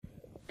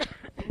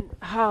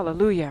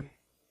Hallelujah.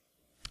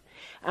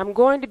 I'm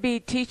going to be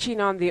teaching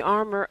on the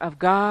armor of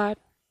God.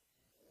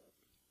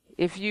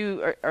 If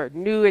you are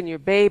new and you're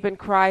babe in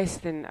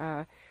Christ, then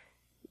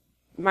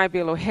it might be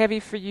a little heavy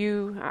for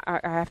you. I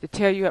have to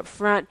tell you up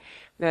front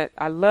that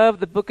I love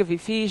the book of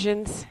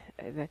Ephesians.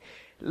 I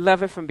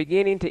love it from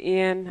beginning to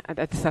end.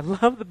 I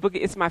love the book.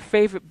 It's my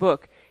favorite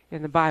book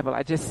in the Bible.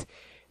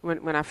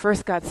 When I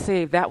first got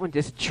saved, that one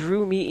just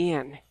drew me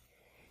in.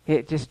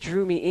 It just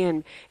drew me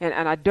in.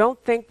 And I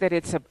don't think that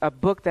it's a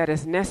book that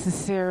is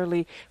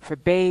necessarily for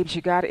babes.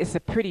 It's a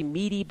pretty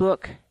meaty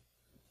book.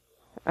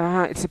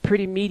 It's a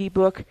pretty meaty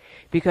book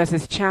because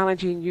it's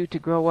challenging you to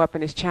grow up,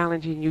 and it's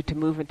challenging you to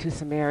move into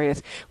some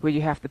areas where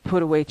you have to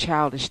put away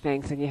childish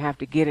things, and you have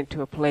to get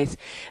into a place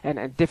and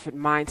a different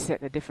mindset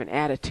and a different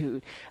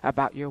attitude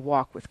about your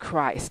walk with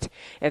Christ.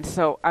 And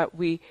so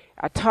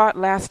I taught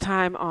last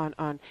time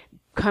on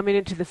coming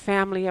into the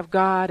family of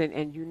God,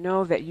 and you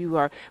know that you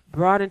are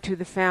brought into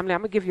the family. I'm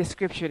going to give you a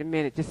scripture in a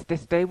minute. Just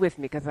stay with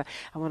me because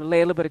I want to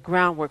lay a little bit of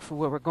groundwork for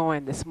where we're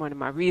going this morning,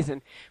 my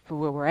reason for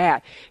where we're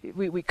at.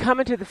 We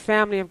come into the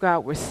family of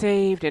God. We're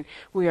saved, and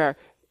we are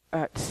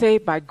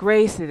saved by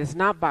grace. It is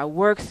not by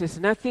works. There's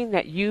nothing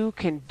that you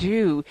can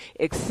do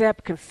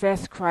except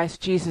confess Christ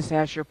Jesus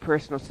as your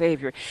personal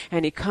Savior,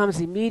 and He comes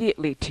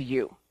immediately to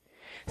you.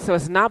 So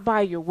it's not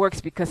by your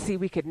works because, see,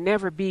 we could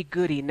never be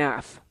good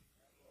enough.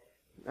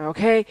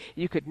 Okay?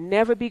 You could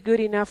never be good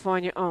enough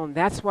on your own.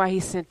 That's why He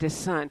sent His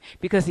Son,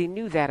 because He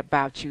knew that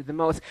about you. The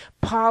most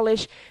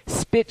polished,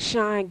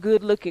 spit-shine,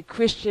 good-looking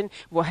Christian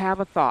will have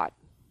a thought,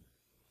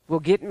 will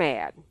get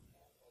mad.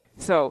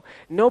 So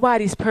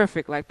nobody's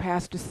perfect, like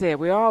Pastor said.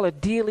 We all are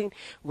dealing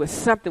with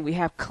something. We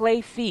have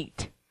clay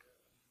feet.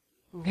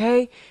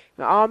 Okay?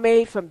 We're all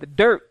made from the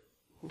dirt.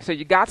 So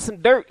you got some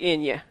dirt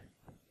in you.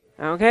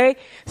 Okay?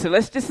 So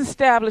let's just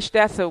establish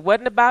that. So it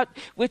wasn't about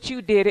what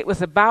you did. It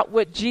was about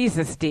what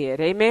Jesus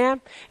did.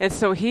 Amen? And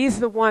so He's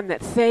the one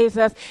that saves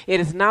us. It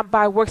is not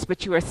by works,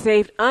 but you are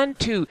saved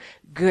unto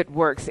good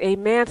works.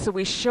 Amen? So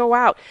we show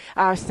out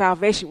our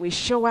salvation. We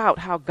show out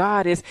how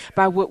God is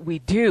by what we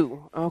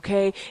do.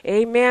 Okay?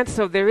 Amen?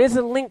 So there is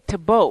a link to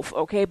both.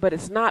 Okay? But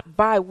it's not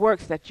by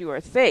works that you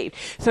are saved.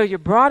 So you're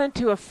brought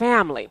into a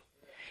family.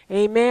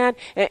 Amen.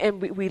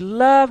 And we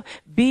love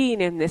being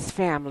in this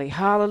family.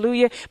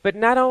 Hallelujah. But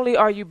not only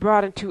are you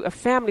brought into a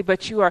family,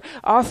 but you are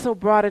also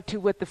brought into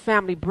what the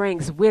family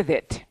brings with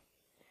it.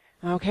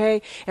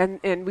 Okay.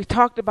 And we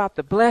talked about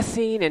the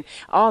blessing and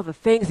all the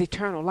things,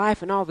 eternal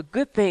life and all the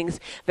good things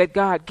that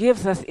God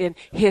gives us in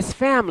His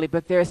family.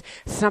 But there's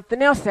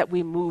something else that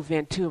we move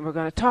into, and we're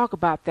going to talk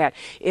about that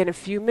in a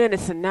few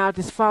minutes. And now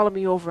just follow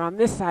me over on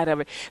this side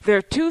of it. There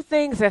are two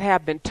things that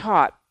have been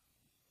taught.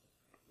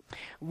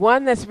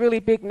 One that's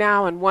really big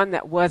now and one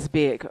that was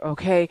big,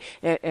 okay?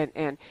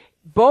 And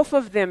both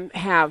of them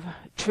have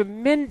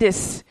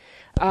tremendous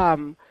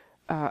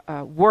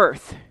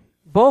worth.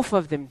 Both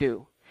of them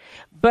do.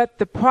 But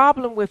the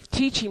problem with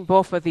teaching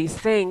both of these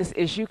things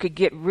is you could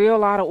get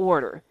real out of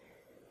order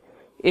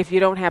if you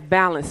don't have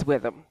balance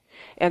with them.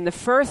 And the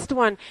first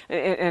one,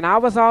 and I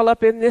was all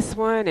up in this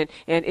one, and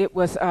it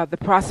was the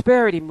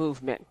prosperity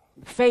movement,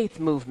 faith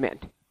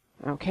movement,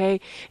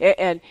 okay?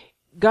 And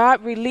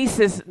God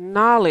releases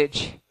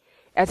knowledge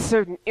at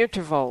certain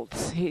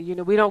intervals.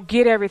 We don't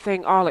get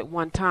everything all at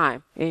one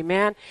time.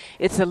 Amen.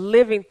 It's a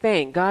living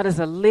thing. God is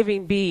a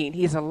living being.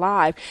 He's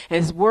alive,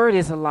 and His word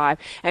is alive,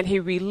 and He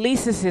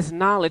releases His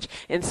knowledge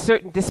in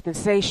certain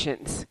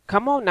dispensations.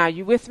 Come on now,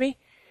 you with me?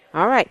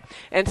 All right.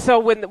 And so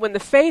when the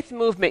faith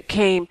movement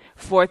came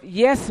forth,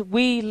 yes,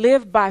 we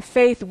live by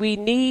faith. We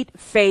need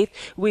faith.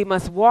 We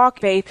must walk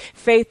faith.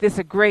 Faith is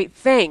a great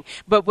thing.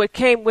 But what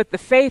came with the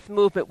faith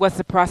movement was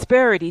the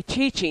prosperity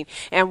teaching.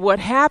 And what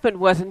happened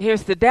was, and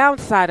here's the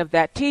downside of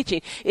that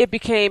teaching, it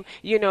became,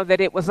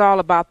 that it was all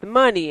about the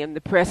money and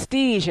the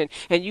prestige.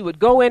 And you would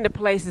go into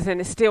places,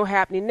 and it's still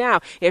happening now.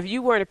 If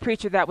you weren't a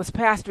preacher that was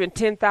pastoring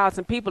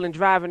 10,000 people and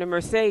driving a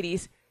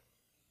Mercedes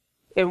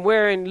and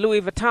wearing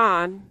Louis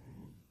Vuitton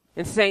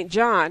in St.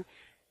 John,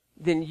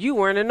 then you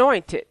weren't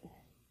anointed.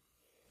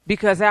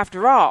 Because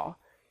after all,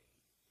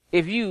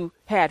 if you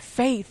had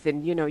faith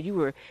and, you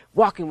were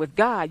walking with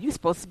God, you're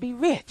supposed to be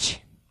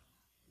rich.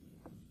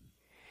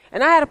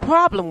 And I had a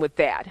problem with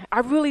that. I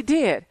really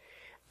did.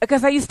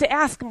 Because I used to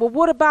ask them, well,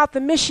 what about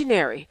the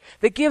missionary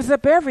that gives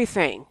up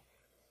everything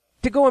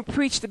to go and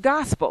preach the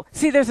gospel?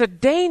 See, there's a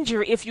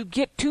danger if you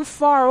get too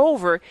far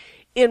over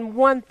in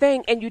one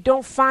thing and you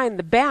don't find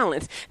the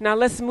balance. Now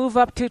let's move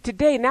up to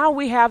today. Now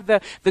we have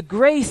the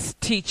grace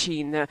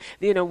teaching.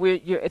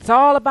 It's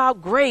all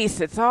about grace.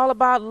 It's all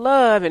about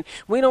love, and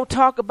we don't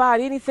talk about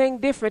anything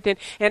different.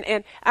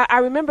 And I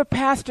remember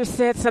Pastor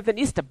said something. It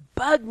used to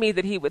bug me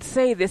that he would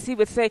say this. He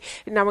would say,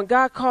 now when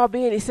God called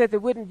me in, He said there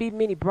wouldn't be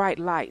many bright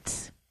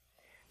lights,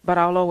 but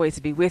I'll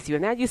always be with you.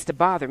 And that used to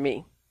bother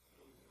me.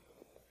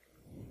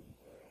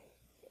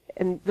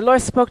 And the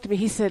Lord spoke to me.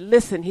 He said,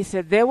 listen, He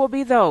said, there will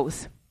be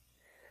those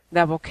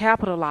that will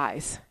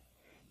capitalize.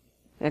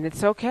 And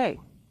it's okay,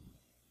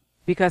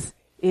 because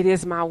it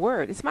is my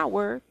word. It's my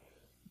word.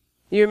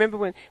 You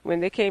remember when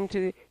they came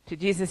to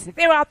Jesus,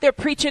 they were out there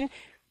preaching,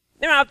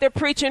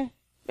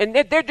 and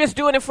they're just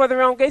doing it for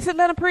their own gain. He said,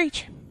 let them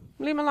preach.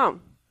 Leave them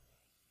alone.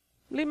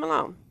 Leave them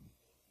alone.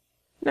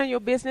 None of your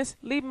business.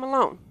 Leave them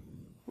alone.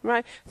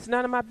 Right? It's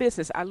none of my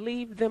business. I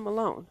leave them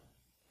alone.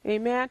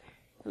 Amen?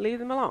 Leave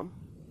them alone.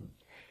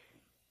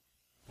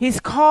 He's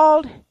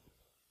called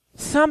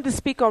some to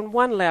speak on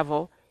one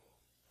level,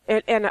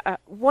 and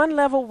one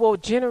level will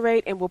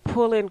generate and will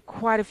pull in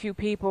quite a few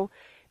people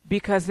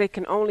because they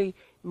can only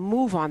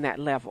move on that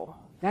level.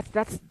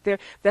 That's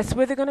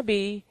where they're going to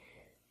be.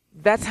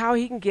 That's how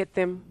he can get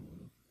them.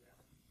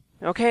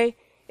 Okay?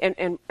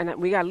 And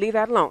we got to leave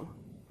that alone.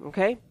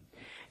 Okay?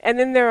 And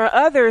then there are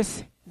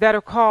others that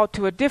are called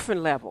to a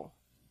different level.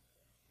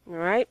 All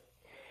right?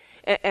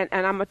 And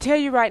I'm going to tell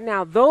you right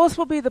now, those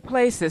will be the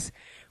places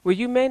where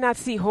you may not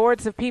see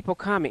hordes of people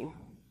coming,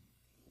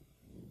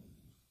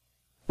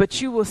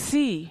 but you will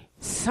see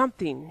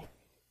something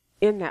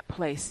in that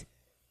place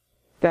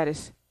that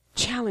is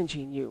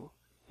challenging you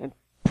and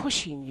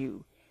pushing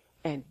you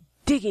and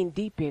digging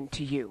deep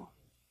into you.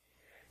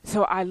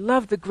 So I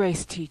love the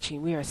grace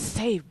teaching. We are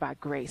saved by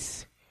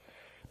grace.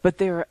 But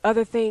there are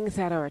other things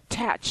that are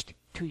attached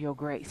to your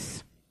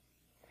grace.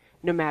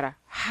 No matter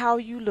how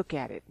you look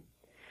at it,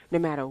 no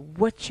matter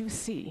what you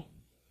see,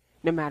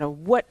 no matter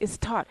what is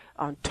taught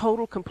on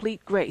total,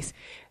 complete grace.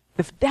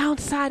 The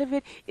downside of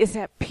it is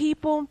that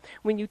people,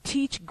 when you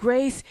teach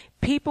grace,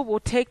 people will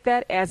take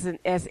that as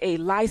a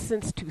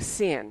license to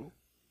sin.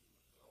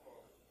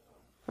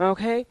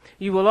 Okay?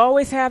 You will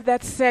always have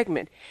that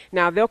segment.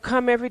 Now, they'll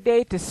come every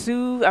day to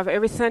soothe, or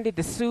every Sunday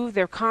to soothe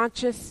their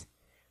conscience.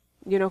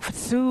 You know,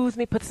 soothe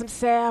me, put some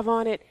salve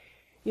on it.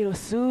 You know,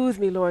 soothe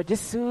me, Lord,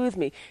 just soothe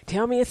me.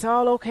 Tell me it's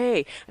all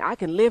okay. I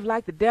can live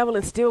like the devil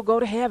and still go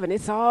to heaven.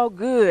 It's all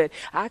good.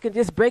 I can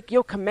just break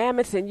your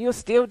commandments and you'll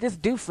still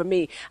just do for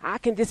me. I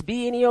can just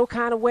be any old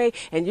kind of way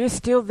and you're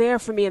still there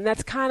for me. And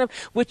that's kind of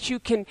what you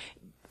can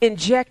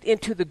inject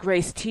into the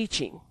grace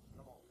teaching.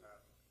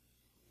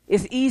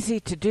 It's easy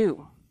to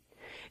do.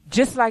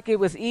 Just like it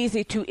was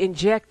easy to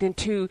inject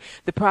into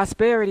the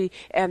prosperity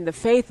and the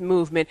faith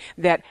movement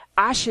that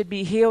I should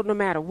be healed no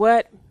matter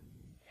what.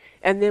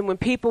 And then when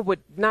people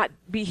would not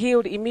be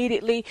healed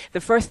immediately, the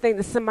first thing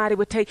that somebody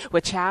would take, well,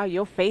 child,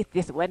 your faith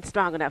just wasn't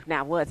strong enough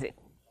now, was it?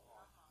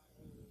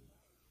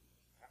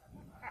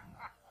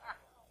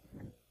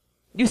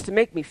 Used to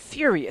make me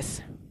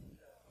furious.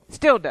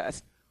 Still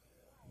does.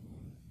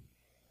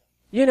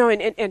 You know,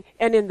 and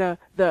in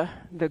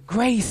the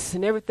grace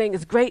and everything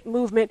is great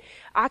movement,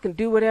 I can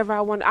do whatever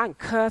I want. I can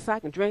cuss, I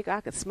can drink,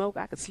 I can smoke,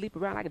 I can sleep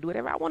around, I can do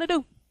whatever I want to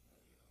do.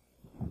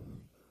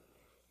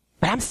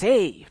 But I'm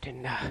saved,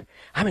 and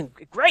I'm in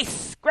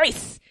grace.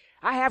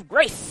 I have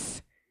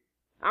grace.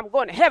 I'm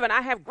going to heaven.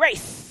 I have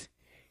grace.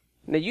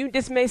 Now, you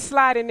just may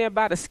slide in there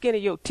by the skin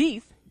of your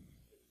teeth.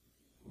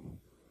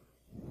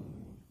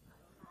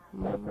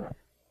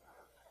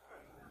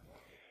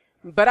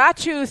 But I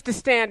choose to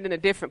stand in a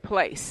different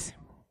place.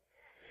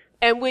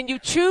 And when you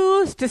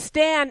choose to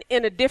stand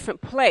in a different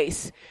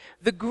place,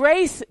 the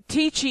grace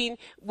teaching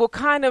will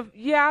kind of,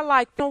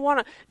 don't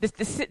want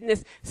to sit in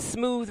this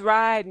smooth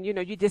ride and, you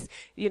just,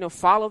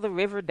 follow the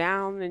river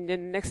down and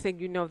then the next thing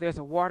you know, there's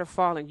a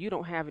waterfall and you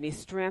don't have any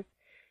strength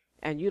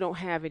and you don't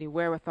have any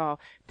wherewithal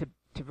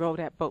to row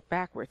that boat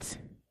backwards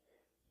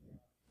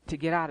to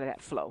get out of that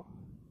flow.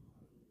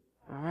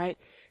 All right?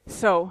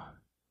 So,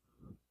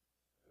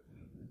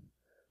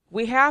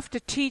 we have to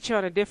teach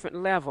on a different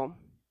level.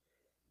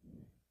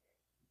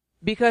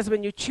 Because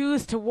when you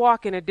choose to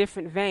walk in a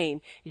different vein,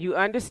 you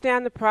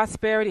understand the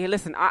prosperity. Hey,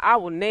 listen, I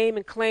will name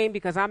and claim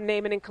because I'm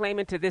naming and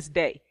claiming to this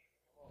day.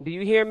 Do you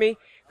hear me?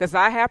 Because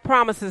I have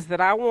promises that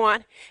I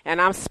want,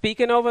 and I'm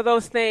speaking over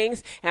those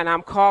things, and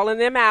I'm calling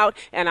them out,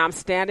 and I'm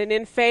standing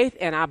in faith,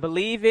 and I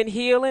believe in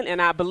healing,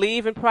 and I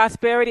believe in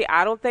prosperity.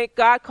 I don't think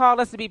God called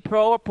us to be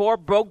poor,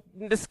 broke,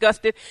 and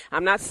disgusted.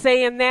 I'm not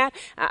saying that.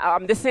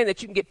 I'm just saying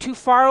that you can get too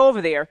far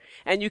over there,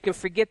 and you can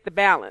forget the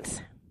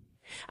balance.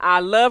 I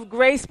love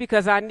grace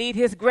because I need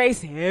his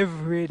grace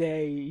every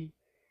day.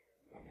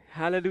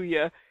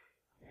 Hallelujah.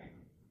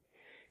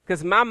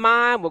 Because my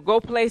mind will go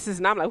places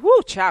and I'm like,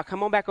 whoo, child,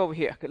 come on back over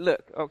here.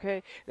 Look,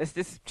 okay? Let's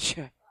just,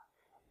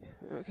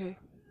 okay?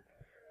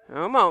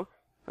 Come on.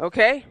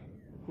 Okay?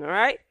 All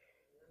right?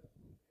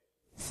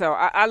 So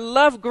I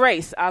love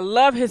grace. I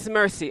love his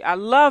mercy. I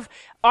love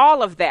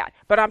all of that.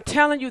 But I'm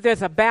telling you,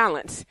 there's a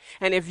balance.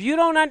 And if you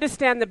don't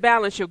understand the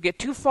balance, you'll get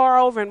too far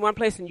over in one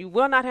place and you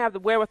will not have the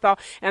wherewithal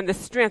and the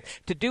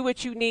strength to do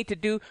what you need to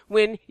do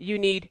when you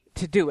need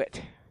to do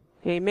it.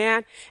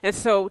 Amen. And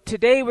so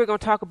today we're going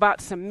to talk about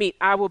some meat.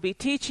 I will be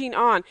teaching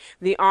on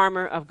the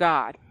armor of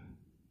God.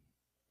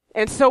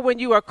 And so when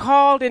you are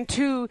called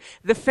into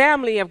the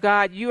family of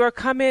God, you are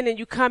come in and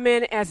you come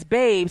in as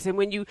babes. And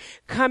when you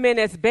come in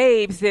as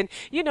babes, then,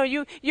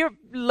 you're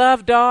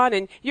loved on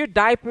and your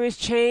diaper is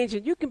changed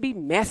and you can be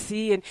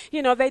messy and,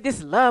 they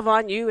just love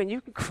on you and you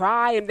can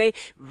cry and they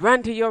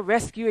run to your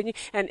rescue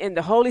and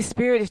the Holy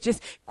Spirit is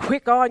just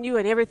quick on you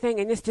and everything.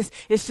 And it's just,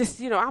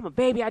 I'm a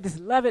baby. I just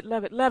love it,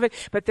 love it, love it.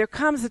 But there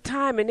comes a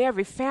time in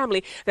every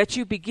family that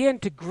you begin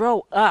to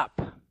grow up.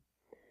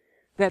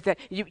 That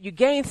you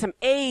gain some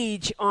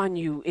age on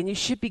you, and you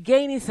should be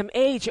gaining some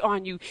age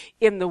on you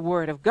in the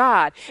Word of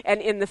God.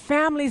 And in the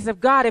families of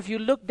God, if you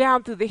look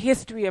down through the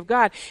history of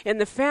God, in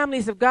the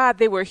families of God,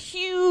 they were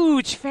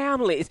huge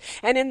families.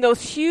 And in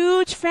those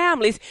huge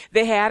families,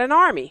 they had an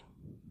army.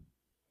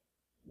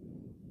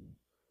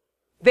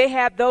 They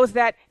had those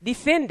that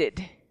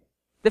defended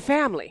the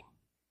family.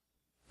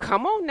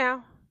 Come on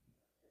now.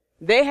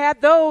 They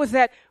had those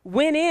that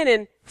went in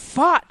and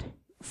fought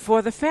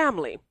for the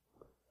family.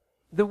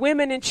 The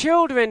women and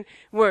children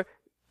were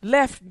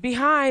left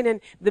behind and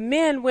the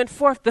men went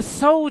forth. The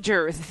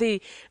soldiers,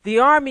 the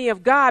army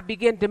of God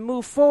began to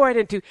move forward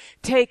and to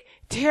take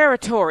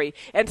territory.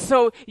 And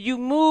so you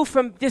move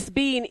from just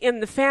being in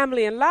the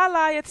family and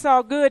it's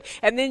all good.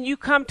 And then you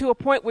come to a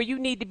point where you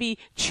need to be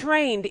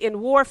trained in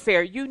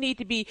warfare. You need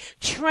to be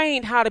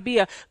trained how to be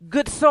a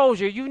good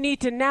soldier. You need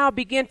to now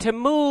begin to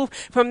move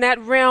from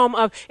that realm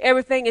of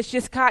everything is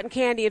just cotton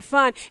candy and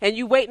fun. And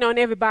you waiting on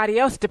everybody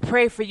else to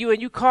pray for you and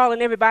you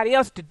calling everybody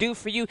else to do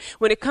for you.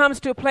 When it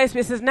comes to a place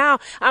where it says, now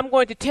I'm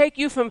going to take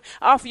you from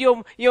off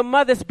your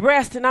mother's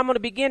breast and I'm going to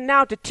begin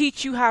now to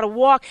teach you how to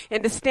walk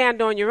and to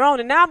stand on your own.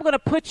 And now I'm going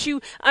to put you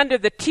under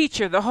the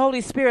teacher, the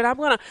Holy Spirit. I'm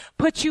going to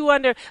put you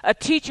under a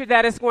teacher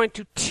that is going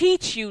to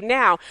teach you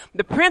now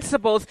the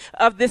principles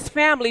of this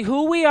family,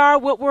 who we are,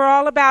 what we're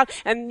all about,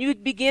 and you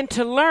begin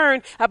to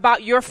learn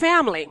about your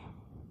family.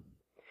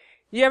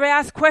 You ever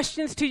ask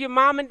questions to your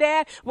mom and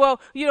dad?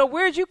 Well,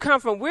 where'd you come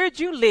from? Where'd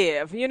you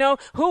live?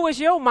 Who was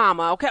your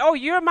mama? Okay. Oh,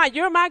 you're my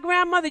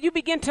grandmother. You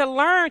begin to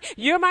learn.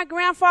 You're my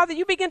grandfather.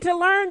 You begin to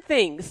learn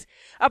things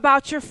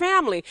about your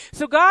family.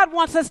 So God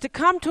wants us to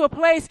come to a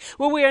place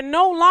where we are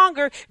no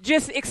longer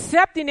just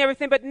accepting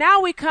everything, but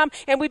now we come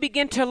and we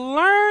begin to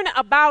learn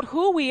about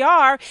who we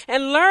are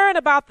and learn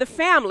about the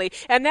family.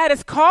 And that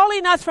is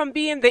calling us from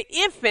being the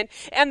infant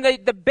and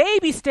the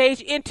baby stage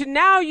into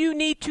now you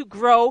need to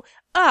grow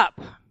up.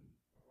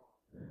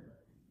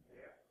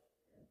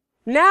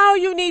 Now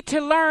you need to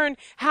learn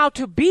how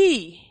to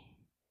be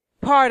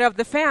part of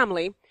the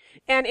family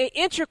and an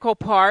integral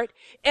part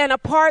and a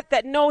part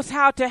that knows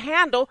how to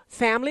handle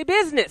family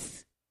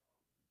business.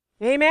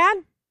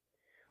 Amen?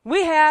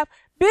 We have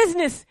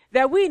business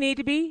that we need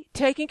to be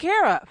taking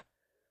care of.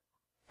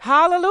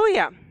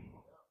 Hallelujah.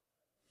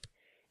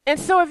 And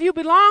so if you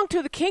belong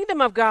to the kingdom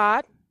of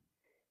God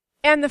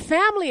and the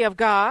family of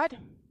God,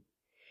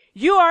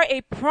 you are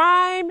a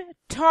prime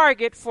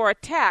target for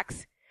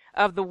attacks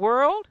of the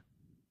world.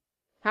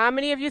 How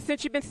many of you,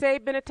 since you've been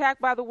saved, been attacked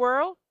by the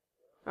world?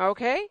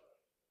 Okay.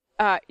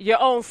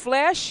 Your own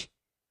flesh.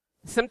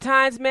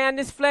 Sometimes, man,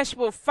 this flesh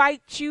will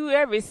fight you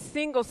every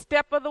single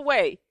step of the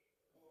way.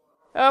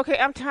 Okay,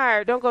 I'm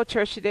tired. Don't go to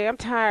church today. I'm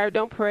tired.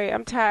 Don't pray.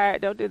 I'm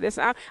tired. Don't do this.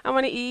 I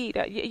want to eat.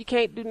 You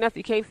can't do nothing.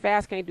 You can't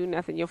fast. Can't do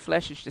nothing. Your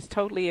flesh is just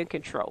totally in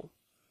control.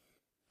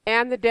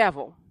 And the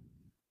devil.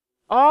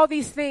 All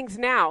these things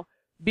now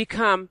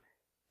become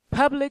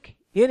public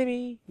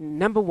enemy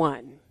number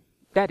one.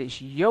 That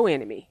is your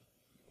enemy.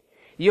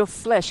 Your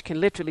flesh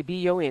can literally be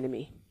your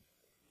enemy.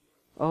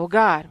 Oh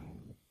God.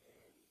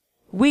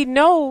 We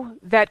know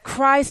that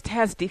Christ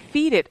has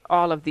defeated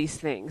all of these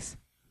things.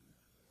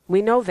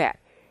 We know that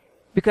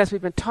because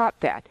we've been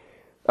taught that.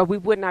 Or we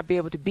would not be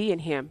able to be in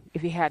him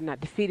if he had not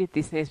defeated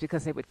these things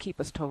because they would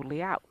keep us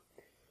totally out.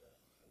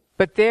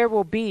 But there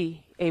will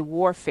be a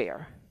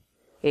warfare,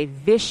 a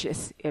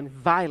vicious and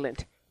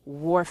violent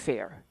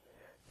warfare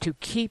to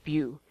keep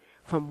you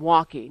from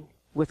walking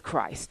with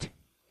Christ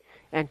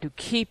and to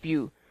keep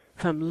you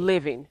from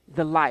living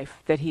the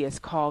life that he has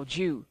called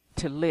you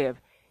to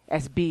live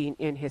as being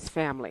in his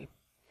family.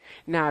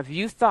 Now, if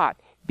you thought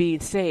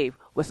being saved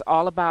was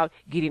all about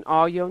getting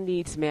all your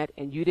needs met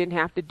and you didn't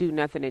have to do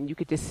nothing and you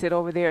could just sit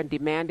over there and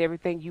demand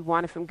everything you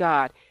wanted from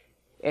God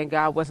and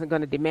God wasn't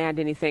going to demand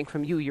anything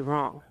from you, you're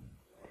wrong.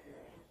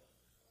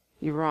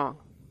 You're wrong.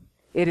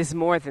 It is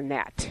more than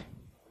that.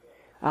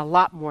 A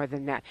lot more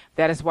than that.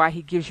 That is why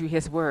he gives you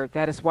his word.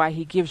 That is why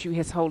he gives you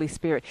his Holy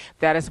Spirit.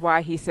 That is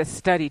why he says,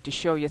 study to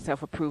show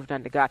yourself approved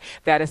unto God.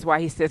 That is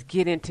why he says,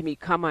 get into me,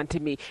 come unto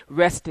me,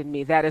 rest in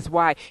me. That is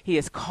why he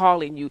is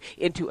calling you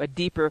into a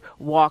deeper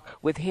walk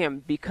with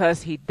him,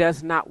 because he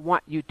does not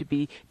want you to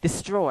be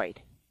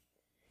destroyed.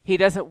 He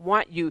doesn't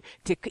want you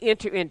to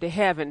enter into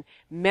heaven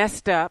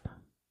messed up,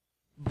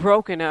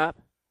 broken up,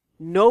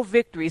 no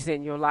victories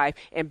in your life,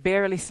 and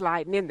barely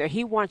sliding in there.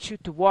 He wants you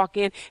to walk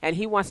in and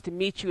he wants to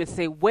meet you and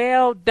say,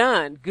 well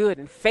done, good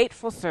and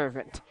faithful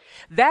servant.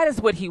 That is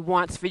what he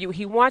wants for you.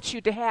 He wants you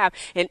to have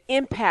an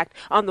impact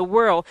on the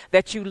world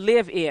that you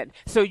live in.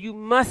 So you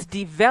must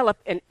develop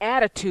an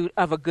attitude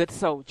of a good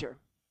soldier.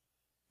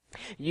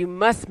 You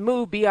must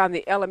move beyond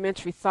the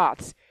elementary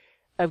thoughts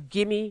of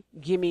gimme,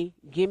 gimme,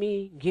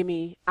 gimme,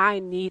 gimme, I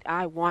need,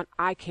 I want,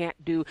 I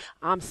can't do,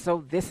 I'm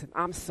so this and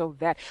I'm so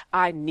that,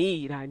 I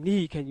need,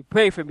 can you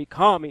pray for me,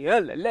 call me,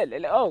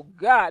 oh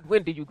God,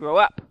 when do you grow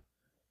up?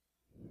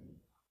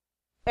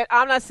 And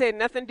I'm not saying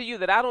nothing to you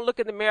that I don't look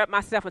in the mirror at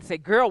myself and say,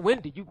 girl, when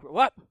do you grow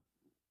up?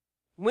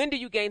 When do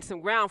you gain some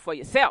ground for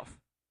yourself?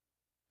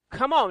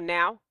 Come on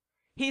now.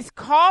 He's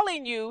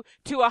calling you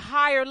to a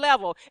higher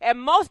level.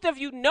 And most of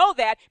you know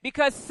that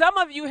because some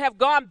of you have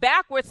gone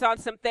backwards on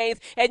some things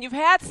and you've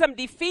had some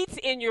defeats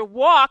in your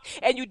walk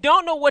and you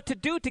don't know what to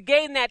do to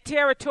gain that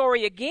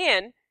territory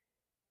again.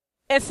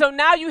 And so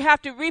now you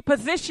have to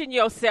reposition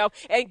yourself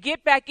and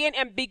get back in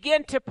and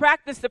begin to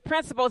practice the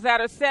principles that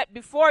are set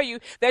before you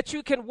that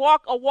you can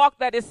walk a walk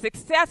that is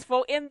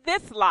successful in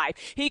this life.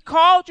 He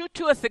called you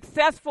to a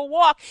successful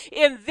walk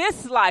in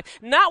this life,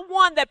 not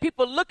one that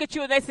people look at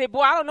you and they say,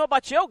 boy, I don't know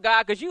about your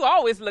God because you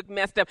always look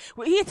messed up.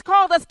 Well, he's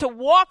called us to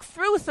walk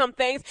through some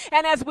things,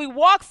 and as we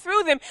walk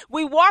through them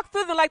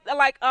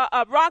like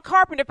Ron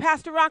Carpenter,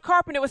 Pastor Ron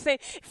Carpenter was saying,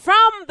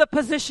 from the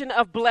position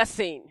of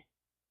blessing.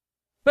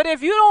 But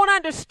if you don't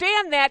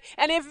understand that,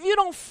 and if you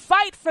don't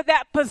fight for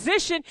that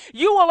position,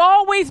 you will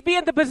always be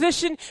in the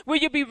position where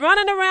you'll be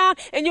running around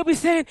and you'll be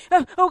saying,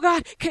 oh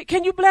God,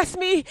 can you bless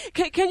me?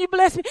 Can you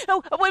bless me?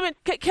 Oh, wait a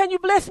minute, can you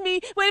bless me?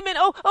 Wait a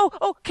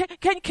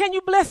minute, can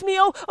you bless me?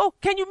 Oh,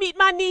 can you meet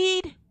my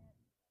need?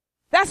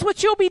 That's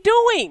what you'll be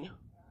doing.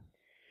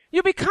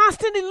 You'll be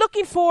constantly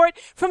looking for it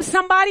from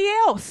somebody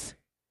else.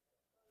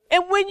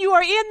 And when you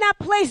are in that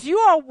place, you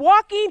are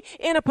walking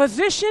in a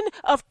position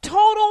of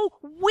total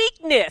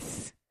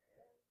weakness.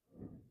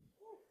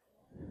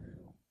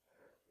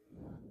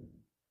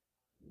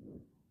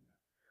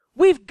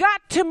 We've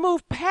got to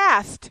move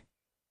past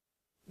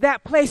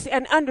that place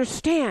and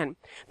understand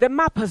that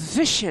my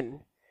position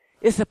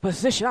is a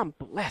position. I'm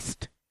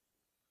blessed.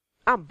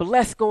 I'm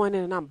blessed going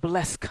in and I'm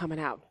blessed coming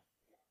out.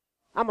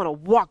 I'm going to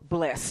walk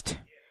blessed.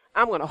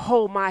 I'm going to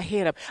hold my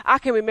head up. I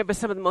can remember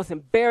some of the most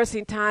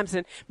embarrassing times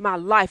in my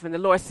life, and the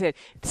Lord said,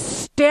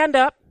 stand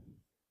up,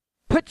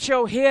 put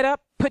your head up,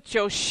 put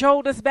your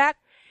shoulders back,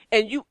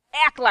 and you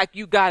act like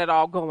you got it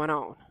all going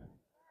on.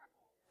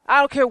 I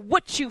don't care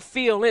what you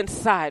feel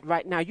inside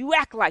right now. You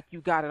act like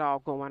you got it all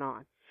going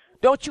on.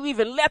 Don't you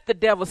even let the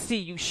devil see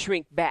you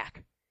shrink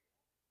back.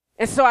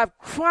 And so I'm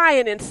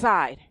crying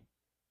inside,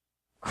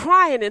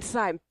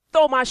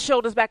 throw my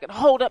shoulders back and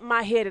hold up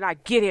my head, and I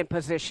get in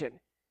position.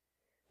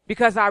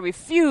 Because I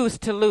refuse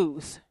to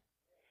lose.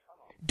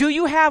 Do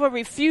you have a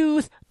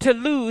refuse to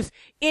lose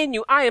in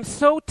you? I am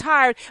so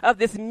tired of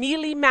this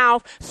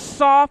mealy-mouthed,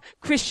 soft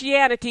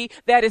Christianity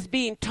that is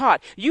being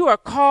taught. You are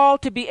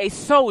called to be a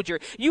soldier.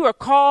 You are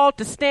called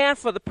to stand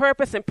for the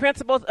purpose and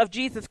principles of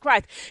Jesus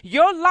Christ.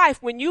 Your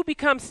life, when you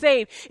become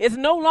saved, is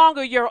no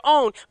longer your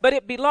own, but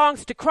it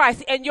belongs to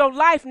Christ. And your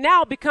life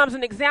now becomes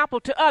an example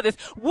to others.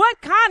 What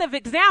kind of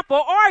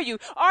example are you?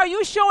 Are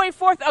you showing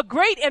forth a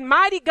great and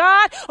mighty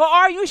God, or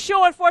are you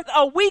showing forth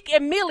a weak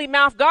and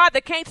mealy-mouthed God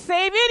that can't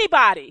save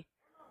anybody?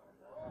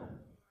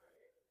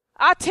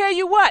 I'll tell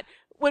you what,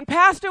 when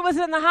Pastor was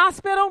in the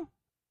hospital,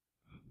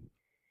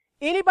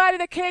 anybody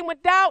that came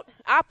with doubt,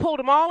 I pulled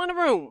them all in the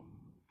room.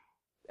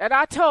 And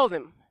I told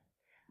them,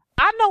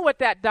 I know what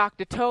that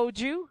doctor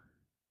told you,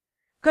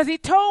 because he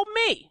told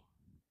me.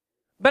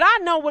 But I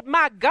know what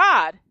my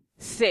God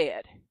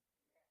said.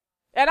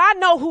 And I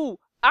know who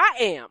I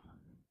am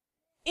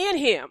in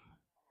him.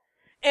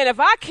 And if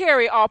I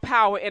carry all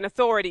power and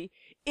authority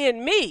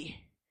in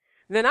me,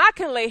 then I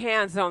can lay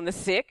hands on the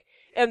sick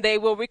and they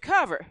will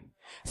recover.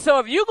 So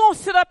if you're going to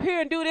sit up here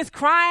and do this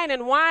crying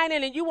and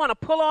whining and you want to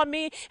pull on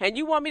me and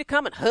you want me to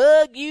come and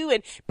hug you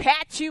and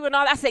pat you and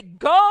all that, I say,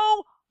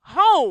 go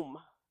home.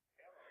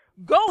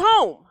 Go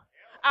home.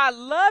 I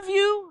love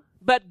you,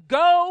 but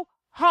go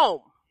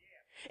home.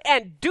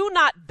 And do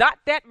not dot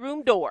that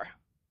room door.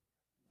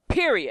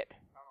 Period.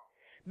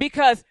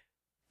 Because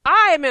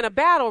I am in a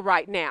battle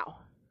right now.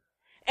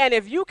 And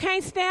if you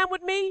can't stand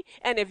with me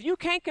and if you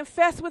can't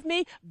confess with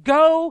me,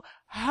 go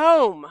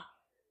home.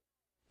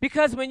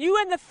 Because when you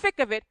in the thick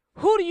of it,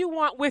 who do you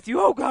want with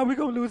you? Oh, God, we're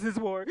going to lose this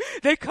war.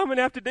 They coming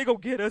after, they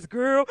going to get us,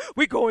 girl.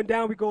 We going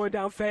down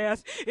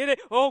fast.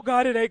 Oh,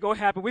 God, it ain't going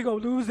to happen. We're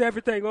going to lose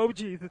everything. Oh,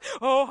 Jesus.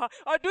 Oh,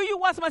 or do you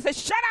want somebody to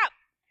say, shut up?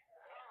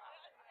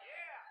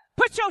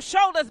 Put your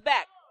shoulders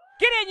back.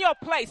 Get in your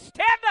place.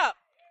 Stand up.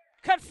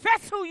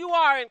 Confess who you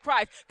are in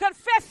Christ.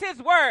 Confess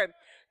his word.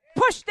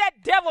 Push that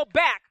devil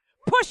back.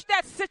 Push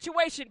that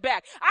situation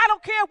back. I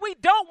don't care if we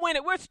don't win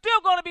it. We're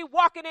still going to be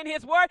walking in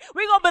his word.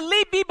 We're going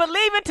to be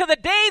believing to the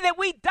day that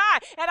we die.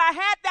 And I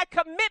had that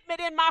commitment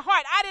in my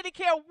heart. I didn't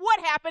care what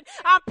happened.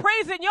 I'm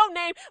praising your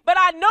name. But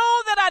I know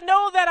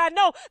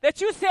that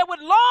you said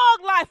with long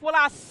life will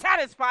I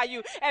satisfy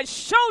you and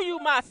show you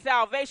my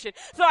salvation.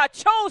 So I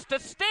chose to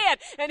stand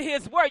in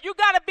his word. You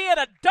got to be an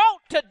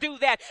adult to do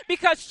that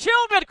because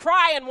children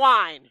cry and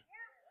whine.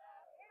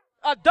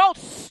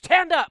 Adults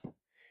stand up.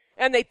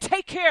 And they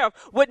take care of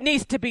what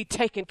needs to be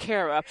taken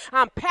care of.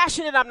 I'm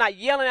passionate. I'm not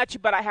yelling at you,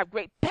 but I have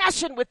great passion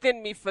passion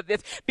within me for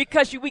this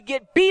because we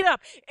get beat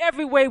up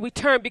every way we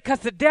turn because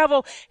the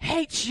devil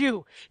hates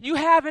you. You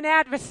have an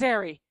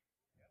adversary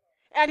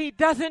and he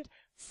doesn't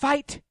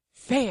fight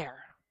fair.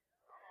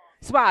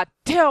 That's why I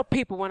tell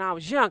people when I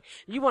was young,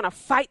 you want to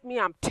fight me,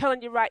 I'm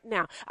telling you right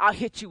now, I'll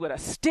hit you with a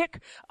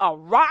stick, a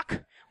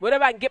rock,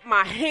 whatever I can get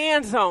my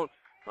hands on.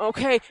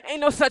 Okay?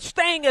 Ain't no such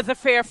thing as a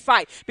fair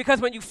fight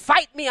because when you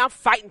fight me, I'm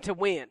fighting to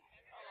win.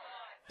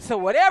 So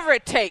whatever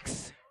it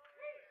takes,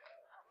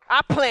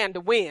 I plan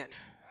to win.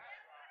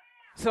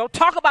 So don't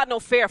talk about no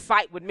fair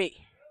fight with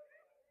me.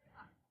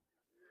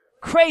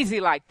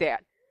 Crazy like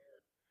that.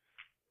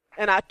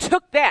 And I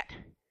took that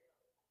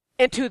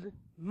into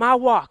my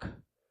walk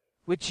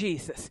with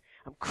Jesus.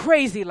 I'm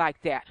crazy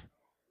like that.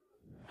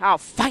 I'll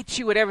fight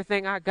you with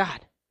everything I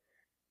got.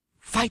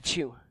 Fight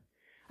you.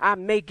 I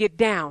may get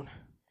down.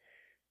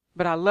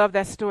 But I love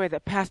that story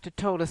that Pastor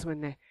told us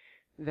when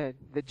the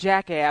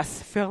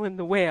jackass fell in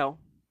the well.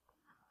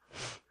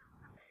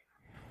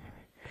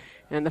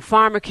 And the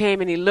farmer came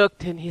and he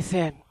looked and he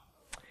said,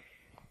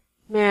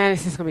 man,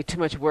 this is going to be too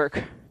much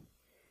work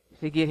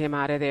to get him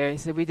out of there. He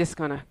said, we just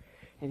going to,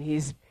 and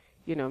he's,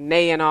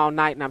 neighing all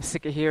night and I'm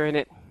sick of hearing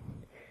it.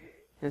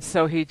 And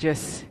so he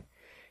just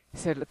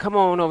said, come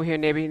on over here,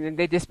 neighbor. And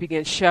they just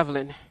began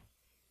shoveling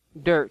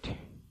dirt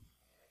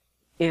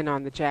in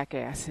on the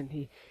jackass. And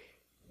he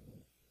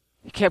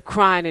kept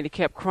crying and he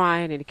kept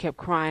crying and he kept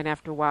crying.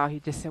 After a while, he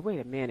just said, wait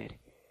a minute.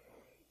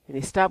 And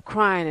he stopped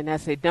crying, and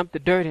as they dumped the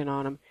dirt in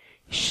on him,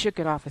 he shook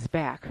it off his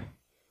back.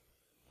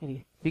 And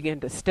he began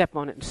to step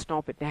on it and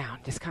stomp it down,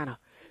 just kind of,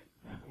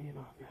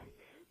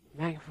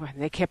 and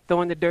they kept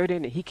throwing the dirt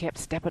in, and he kept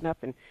stepping up,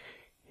 and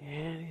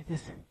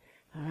this,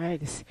 all right,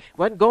 this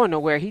wasn't going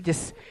nowhere. He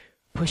just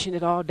pushing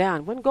it all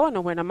down. Wasn't going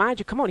nowhere. Now, mind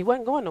you, come on, he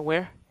wasn't going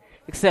nowhere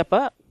except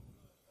up.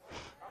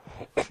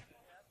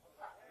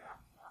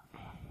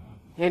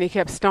 And he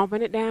kept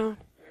stomping it down,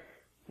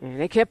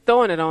 and they kept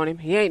throwing it on him.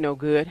 He ain't no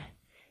good.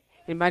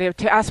 Anybody ever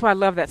that's why I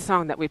love that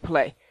song that we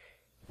play,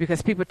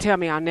 because people tell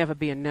me I'll never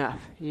be enough.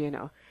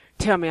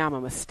 Tell me I'm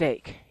a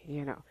mistake.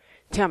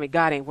 Tell me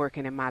God ain't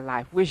working in my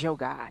life. Where's your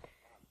God?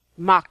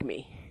 Mock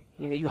me.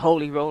 You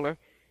holy roller,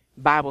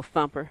 Bible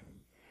thumper.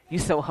 You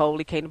so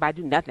holy, can't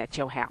nobody do nothing at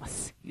your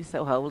house. You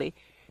so holy.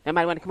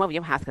 Nobody want to come over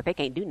your house because they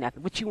can't do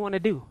nothing. What you want to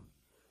do?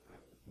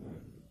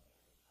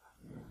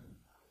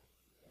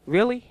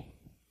 Really?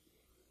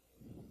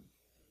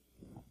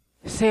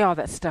 Say all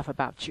that stuff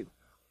about you.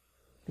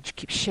 But you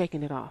keep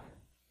shaking it off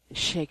and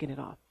shaking it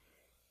off.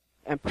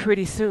 And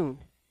pretty soon,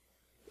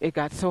 it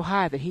got so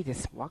high that he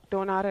just walked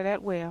on out of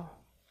that well.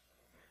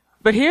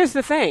 But here's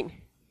the thing.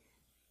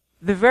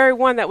 The very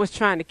one that was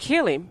trying to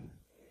kill him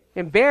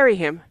and bury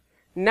him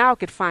now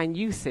could find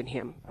use in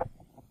him.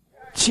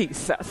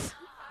 Jesus.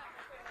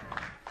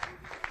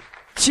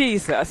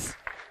 Jesus.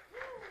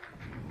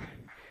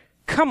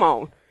 Come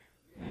on.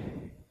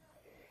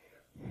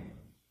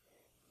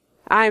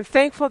 I am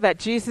thankful that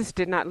Jesus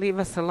did not leave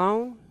us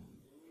alone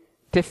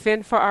to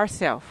fend for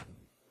ourselves.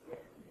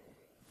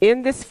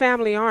 In this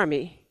family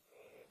army,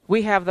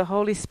 we have the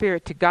Holy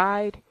Spirit to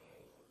guide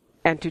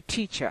and to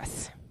teach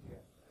us.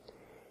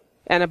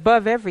 And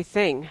above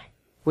everything,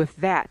 with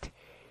that,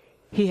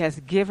 he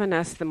has given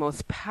us the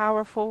most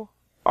powerful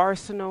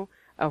arsenal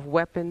of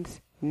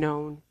weapons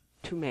known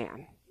to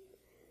man.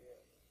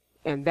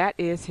 And that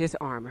is his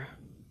armor.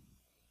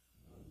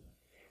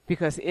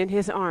 Because in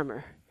his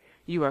armor,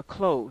 you are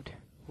clothed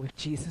with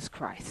Jesus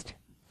Christ.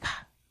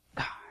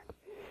 God.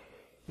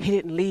 He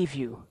didn't leave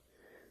you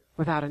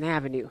without an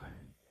avenue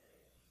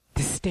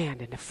to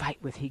stand and to fight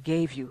with. He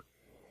gave you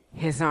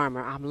his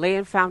armor. I'm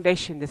laying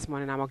foundation this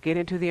morning. I'm going to get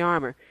into the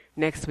armor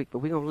next week, but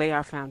we're going to lay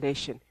our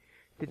foundation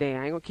today.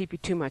 I ain't going to keep you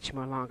too much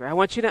more longer. I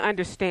want you to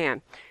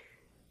understand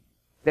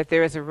that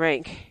there is a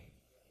rank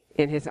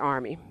in his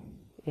army.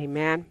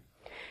 Amen.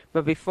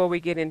 But before we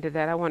get into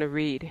that, I want to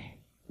read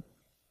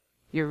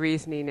your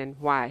reasoning and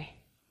why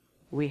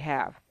we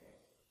have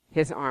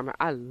his armor.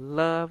 I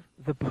love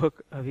the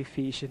book of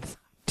Ephesians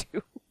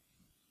too.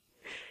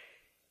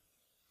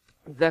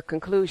 The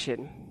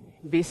conclusion,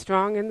 be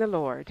strong in the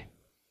Lord.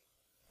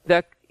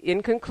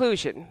 In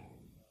conclusion,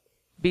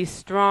 be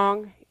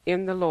strong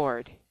in the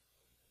Lord.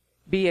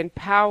 Be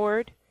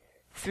empowered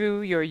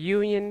through your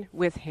union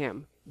with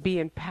him. Be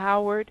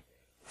empowered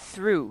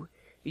through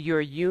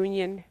your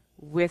union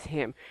with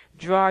him.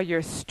 Draw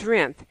your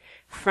strength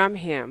from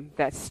him,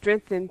 that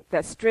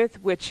strength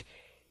which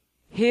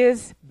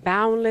his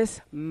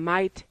boundless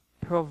might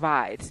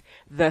provides.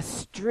 The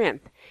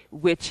strength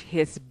which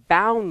his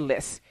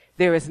boundless,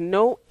 there is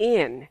no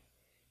end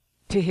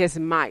to his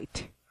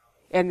might,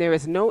 and there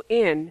is no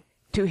end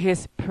to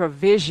his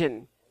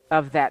provision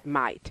of that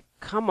might.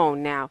 Come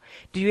on now.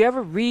 Do you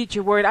ever read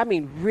your word? I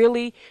mean,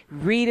 really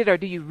read it, or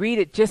do you read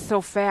it just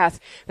so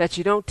fast that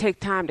you don't take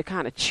time to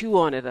kind of chew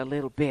on it a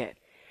little bit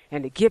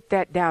and to get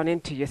that down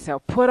into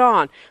yourself? Put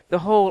on the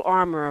whole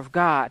armor of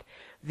God,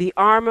 the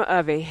armor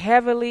of a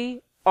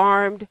heavily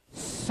armed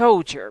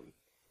soldier,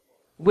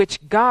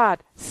 which God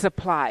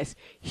supplies.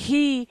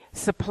 He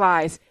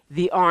supplies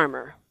the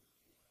armor.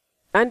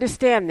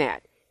 Understand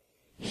that.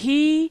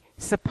 He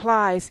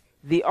supplies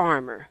the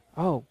armor.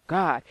 Oh,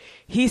 God.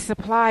 He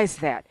supplies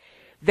that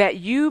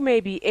you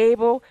may be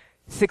able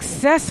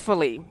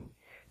successfully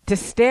to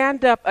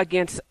stand up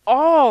against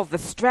all the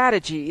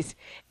strategies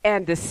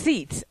and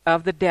deceits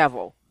of the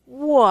devil.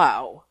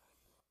 Wow.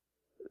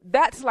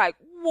 That's like,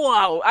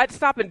 wow. I'd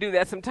stop and do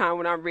that sometime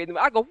when I'm reading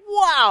them. I go,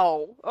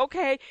 wow.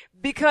 Okay.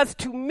 Because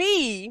to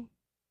me,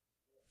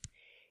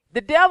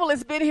 the devil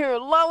has been here a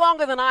lot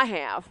longer than I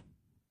have.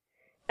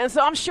 And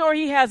so I'm sure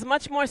he has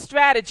much more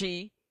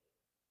strategy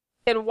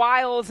and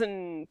wiles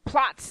and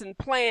plots and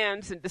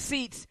plans and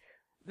deceits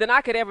than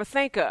I could ever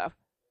think of.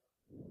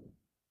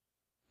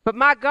 But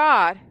my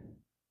God,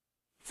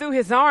 through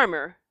his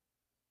armor,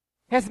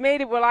 has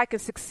made it where I can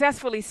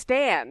successfully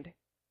stand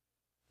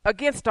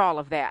against all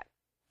of that.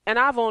 And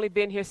I've only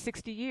been here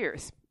 60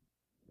 years.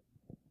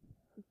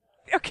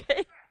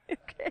 Okay.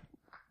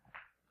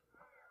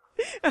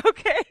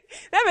 Okay.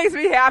 That makes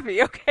me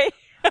happy. Okay.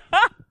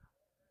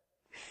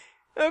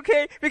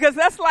 Okay, because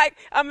that's like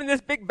I'm in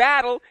this big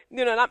battle,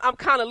 and I'm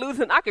kind of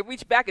losing. I can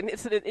reach back and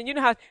you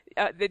know how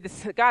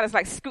this guy is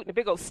like scooting a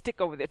big old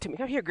stick over there to me.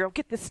 Come here, girl,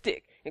 get this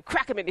stick and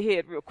crack him in the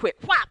head real quick.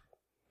 Whop!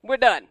 We're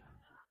done.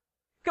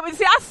 Come on,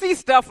 see, I see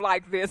stuff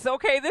like this.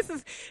 Okay, this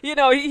is,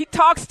 he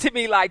talks to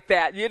me like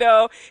that.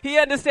 He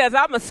understands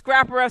I'm a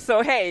scrapper,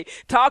 so hey,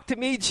 talk to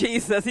me,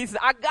 Jesus. He says,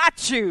 I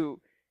got you.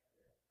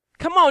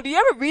 Come on, do you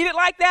ever read it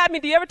like that? I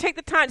mean, do you ever take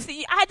the time?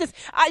 See,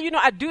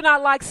 I do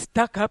not like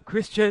stuck-up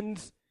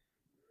Christians.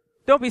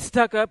 Don't be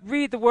stuck up.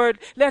 Read the word.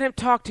 Let him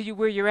talk to you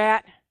where you're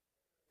at.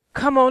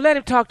 Come on, let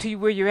him talk to you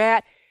where you're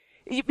at.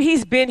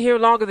 He's been here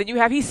longer than you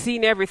have. He's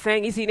seen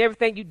everything. He's seen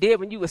everything you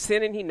did when you were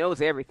sinning. He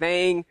knows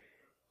everything.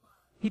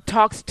 He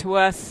talks to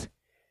us.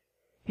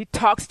 He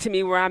talks to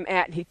me where I'm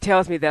at, and he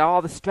tells me that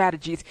all the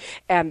strategies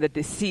and the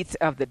deceits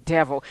of the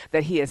devil,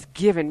 that he has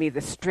given me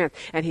the strength,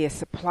 and he has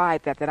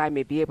supplied that I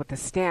may be able to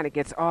stand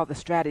against all the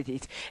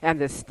strategies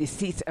and the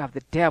deceits of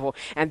the devil.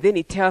 And then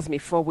he tells me,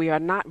 for we are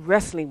not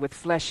wrestling with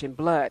flesh and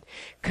blood,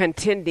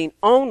 contending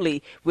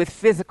only with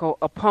physical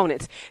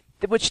opponents,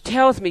 which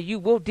tells me you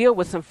will deal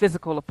with some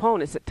physical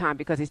opponents at times,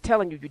 because he's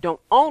telling you don't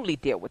only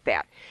deal with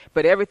that,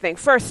 but everything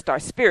first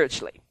starts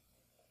spiritually.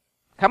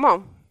 Come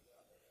on.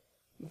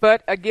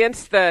 But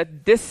against Pastor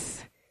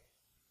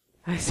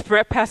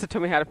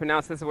told me how to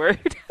pronounce this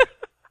word.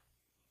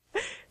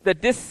 The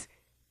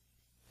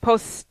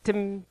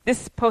despotism.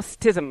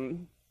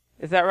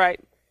 Is that right?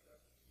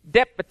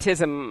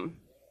 Despotism.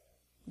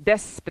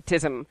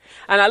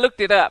 And I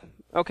looked it up.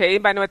 Okay,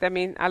 anybody know what that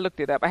means? I looked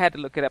it up. I had to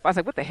look it up. I was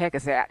like, what the heck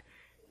is that?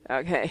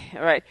 Okay,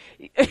 all right.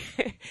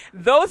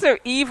 Those are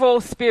evil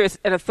spirits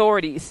and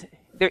authorities.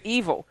 They're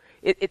evil.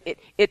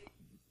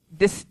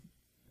 This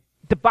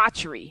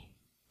debauchery.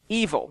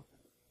 Evil.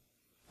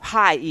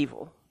 High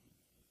evil.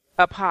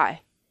 Up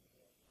high.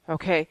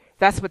 Okay?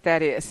 That's what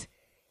that is.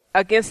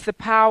 Against the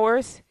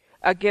powers,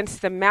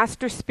 against the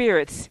master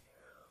spirits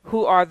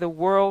who are the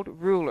world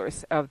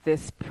rulers of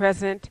this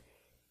present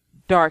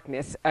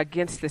darkness,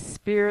 against the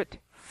spirit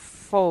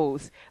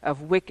foes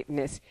of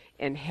wickedness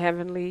in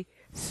heavenly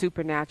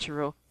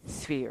supernatural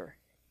sphere.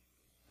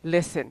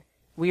 Listen,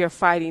 we are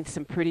fighting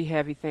some pretty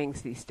heavy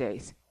things these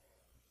days.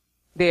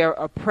 They are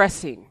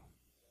oppressing.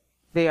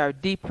 They are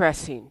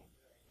depressing,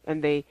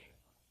 and they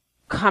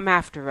come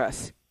after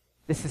us.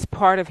 This is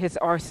part of his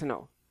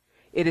arsenal.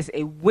 It is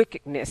a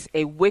wickedness,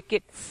 a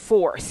wicked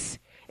force,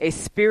 a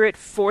spirit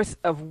force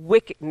of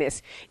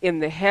wickedness in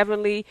the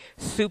heavenly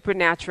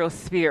supernatural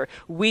sphere.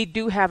 We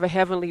do have a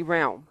heavenly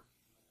realm.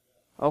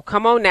 Oh,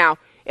 come on now.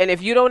 And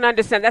if you don't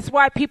understand, that's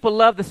why people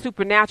love the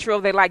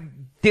supernatural. They like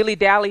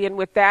dilly-dallying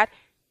with that,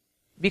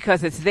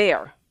 because it's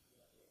there.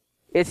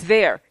 It's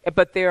there.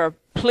 But there are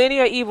plenty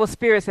of evil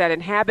spirits that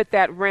inhabit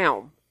that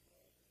realm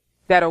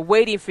that are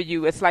waiting for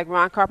you. It's like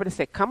Ron Carpenter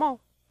said, come on.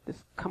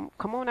 Just come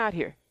on out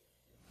here.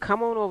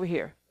 Come on over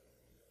here.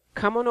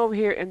 Come on over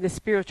here in the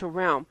spiritual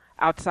realm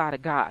outside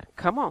of God.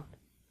 Come on.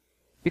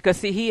 Because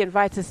see, he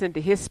invites us into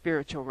his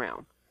spiritual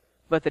realm,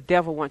 but the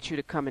devil wants you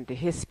to come into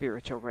his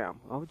spiritual realm.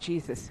 Oh,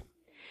 Jesus.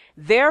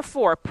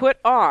 Therefore, put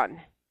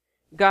on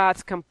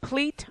God's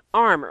complete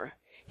armor.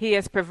 He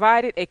has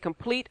provided a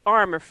complete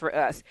armor for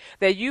us,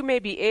 that you may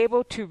be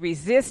able to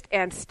resist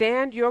and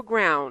stand your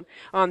ground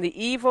on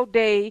the evil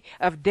day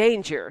of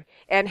danger,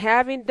 and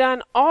having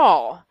done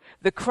all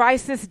the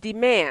crisis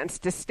demands,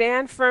 to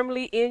stand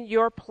firmly in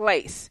your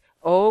place.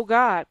 Oh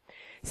God,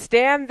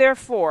 stand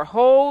therefore,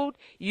 hold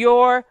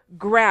your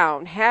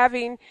ground,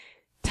 having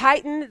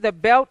tightened the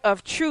belt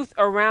of truth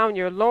around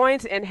your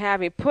loins, and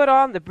having put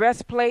on the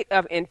breastplate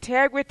of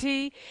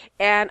integrity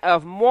and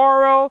of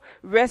moral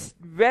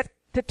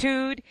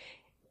rectitude,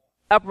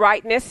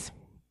 uprightness,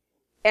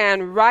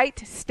 and right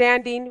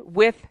standing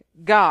with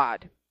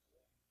God.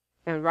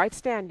 And right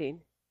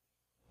standing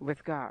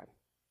with God.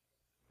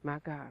 My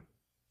God.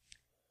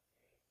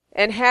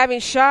 And having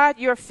shod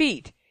your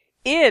feet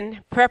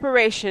in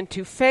preparation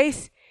to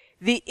face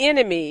the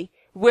enemy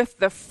with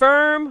the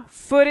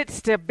firm-footed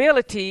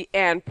stability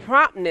and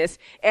promptness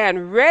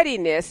and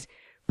readiness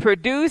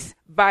produced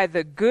by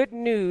the good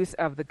news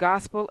of the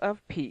gospel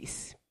of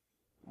peace.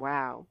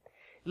 Wow.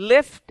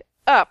 Lift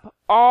up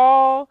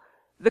all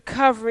the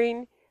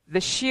covering,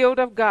 the shield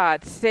of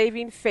God,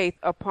 saving faith,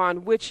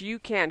 upon which you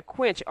can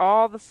quench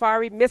all the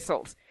fiery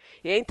missiles.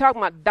 You ain't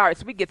talking about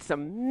darts. We get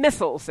some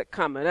missiles that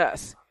come at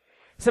us.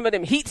 Some of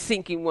them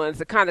heat-sinking ones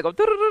that kind of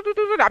go,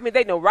 I mean,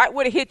 they know right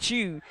where to hit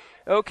you.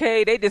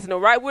 Okay, they just know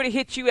right where to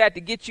hit you at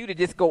to get you to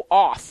just go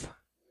off.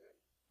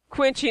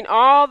 Quenching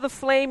all the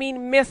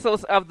flaming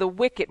missiles of the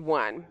wicked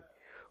one,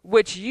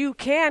 which you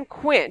can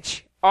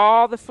quench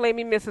all the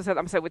flaming missiles of,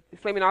 let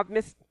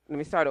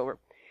me start over.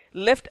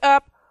 Lift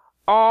up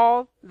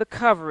all the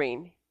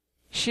covering,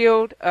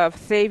 shield of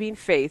saving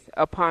faith,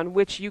 upon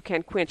which you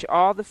can quench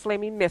all the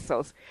flaming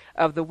missiles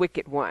of the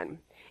wicked one.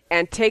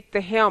 And take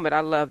the helmet,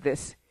 I love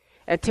this,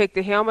 and take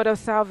the helmet of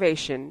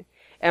salvation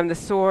and the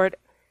sword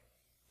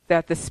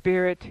that the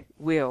Spirit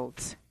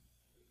wields,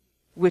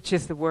 which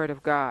is the word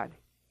of God.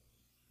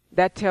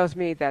 That tells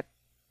me that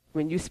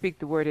when you speak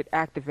the word, it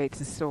activates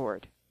the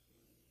sword.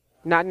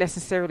 Not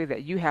necessarily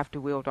that you have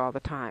to wield all the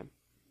time,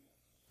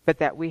 but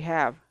that we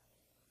have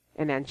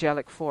an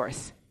angelic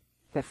force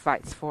that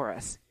fights for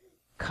us.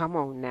 Come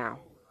on now.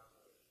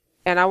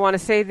 And I want to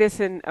say this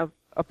in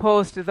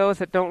opposed to those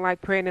that don't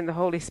like praying in the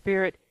Holy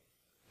Spirit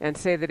and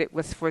say that it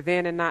was for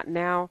then and not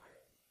now.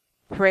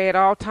 Pray at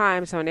all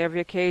times, on every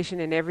occasion,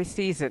 in every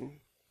season,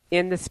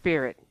 in the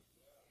Spirit,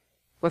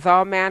 with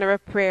all manner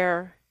of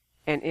prayer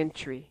and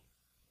entreaty.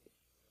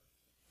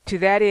 To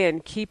that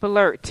end, keep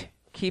alert,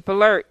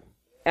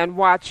 and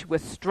watch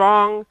with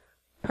strong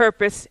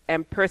purpose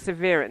and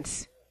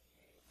perseverance,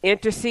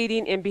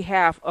 interceding in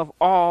behalf of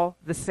all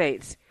the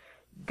saints,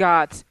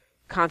 God's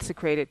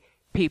consecrated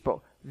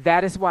people.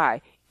 That is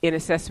why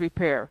intercessory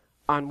prayer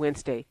on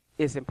Wednesday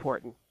is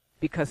important,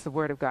 because the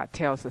Word of God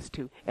tells us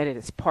to, and it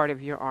is part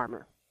of your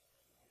armor.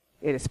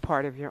 It is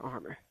part of your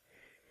armor.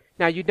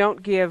 Now, you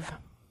don't give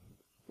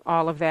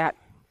all of that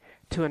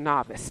to a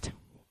novice,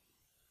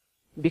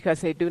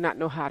 because they do not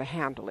know how to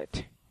handle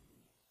it.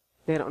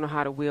 They don't know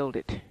how to wield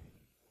it.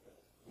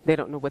 They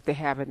don't know what they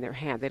have in their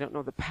hand. They don't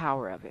know the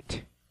power of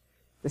it.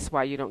 That's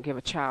why you don't give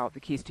a child the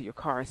keys to your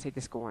car and say,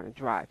 just go on and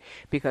drive.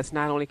 Because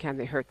not only can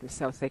they hurt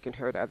themselves, they can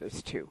hurt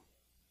others too.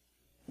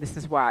 This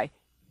is why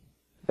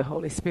the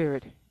Holy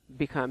Spirit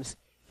becomes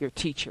your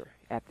teacher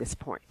at this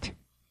point.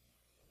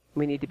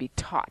 We need to be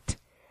taught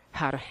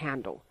how to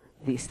handle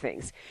these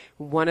things.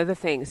 One of the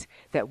things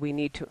that we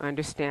need to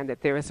understand,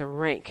 that there is a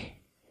rank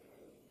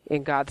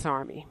in God's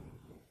army.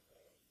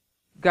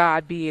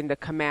 God being the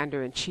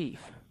commander-in-chief.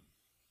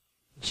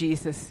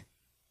 Jesus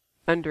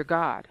under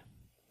God,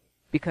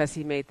 because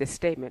he made this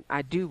statement,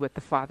 I do what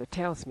the Father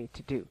tells me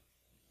to do.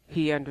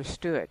 He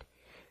understood.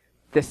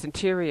 The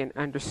centurion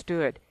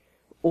understood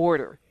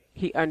order.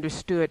 He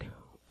understood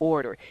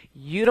order.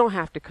 You don't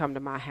have to come to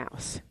my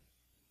house.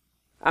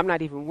 I'm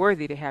not even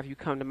worthy to have you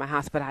come to my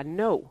house, but I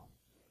know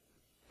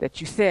that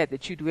you said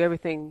that you do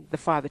everything the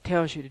Father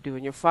tells you to do,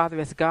 and your Father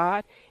is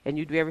God, and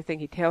you do everything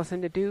he tells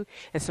him to do,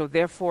 and so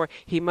therefore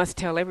he must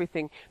tell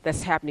everything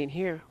that's happening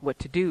here what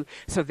to do,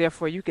 so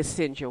therefore you can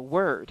send your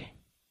word,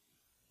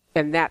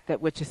 and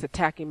that which is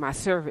attacking my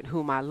servant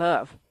whom I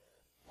love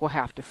will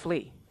have to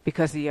flee,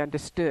 because he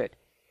understood.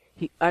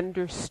 He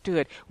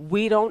understood.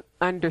 We don't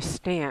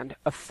understand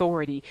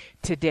authority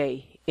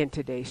today in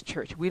today's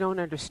church. We don't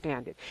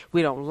understand it.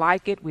 We don't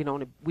like it. We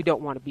don't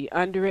want to be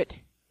under it.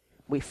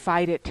 We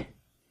fight it.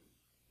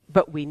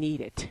 But we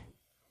need it,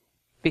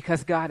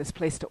 because God has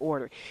placed an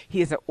order.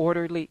 He is an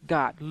orderly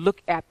God.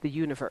 Look at the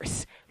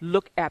universe.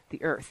 Look at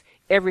the earth.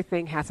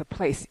 Everything has a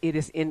place. It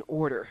is in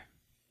order.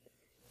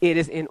 It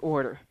is in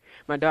order.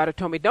 My daughter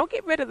told me, don't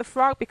get rid of the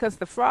frog because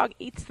the frog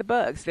eats the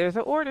bugs. There's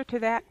an order to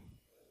that.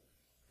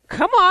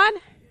 Come on.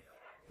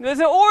 There's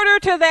an order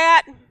to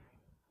that.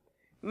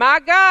 My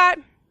God.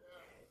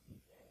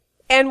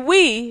 And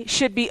we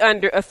should be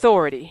under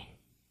authority.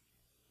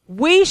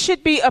 We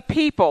should be a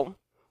people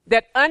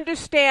that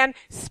understand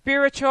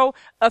spiritual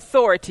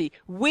authority.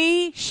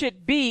 We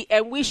should be,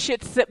 and we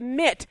should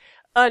submit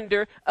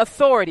under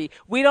authority.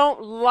 We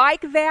don't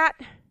like that,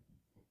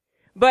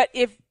 but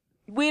if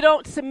we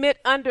don't submit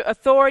under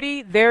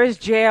authority, there is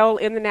jail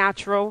in the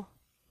natural.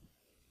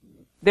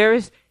 There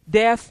is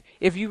death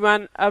if you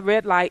run a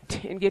red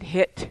light and get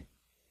hit.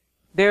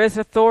 There is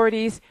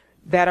authorities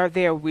that are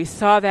there. We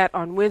saw that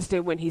on Wednesday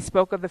when he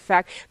spoke of the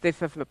fact that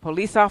if a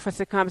police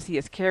officer comes, he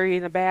is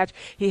carrying a badge.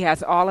 He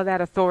has all of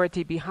that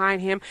authority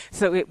behind him.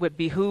 So it would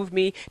behoove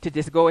me to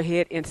just go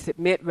ahead and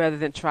submit rather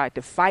than try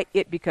to fight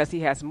it, because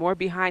he has more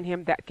behind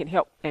him that can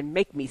help and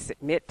make me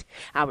submit.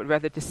 I would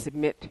rather just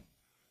submit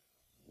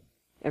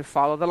and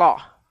follow the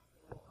law.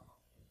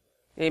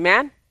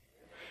 Amen?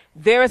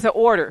 There is an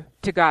order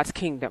to God's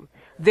kingdom.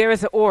 There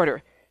is an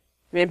order.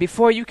 And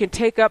before you can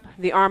take up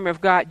the armor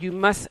of God, you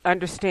must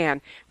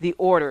understand the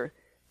order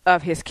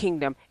of his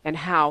kingdom and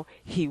how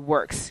he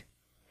works.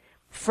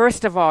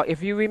 First of all,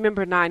 if you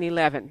remember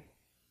 9/11,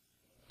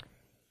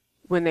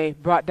 when they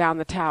brought down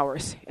the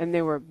towers, and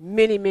there were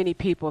many, many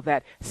people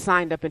that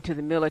signed up into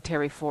the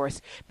military force.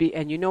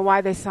 And you know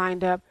why they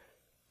signed up?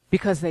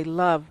 Because they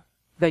love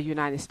the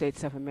United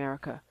States of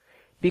America.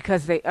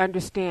 because they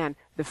understand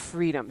the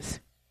freedoms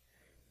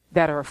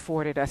that are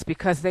afforded us,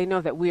 because they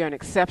know that we are an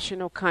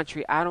exceptional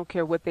country. I don't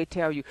care what they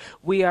tell you.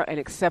 We are an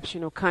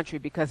exceptional country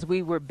because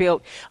we were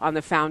built on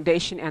the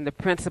foundation and the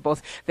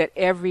principles that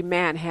every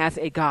man has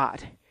a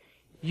God.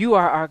 You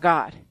are our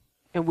God,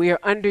 and we are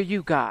under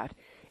you, God.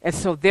 And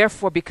so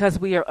therefore, because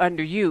we are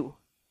under you,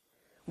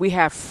 we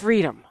have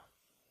freedom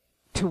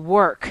to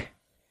work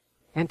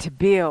and to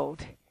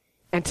build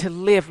and to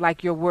live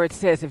like your word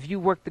says. If you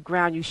work the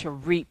ground, you shall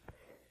reap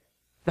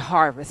the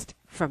harvest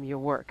from your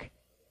work.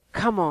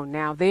 Come on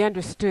now. They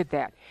understood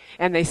that.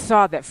 And they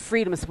saw that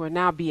freedoms were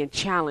now being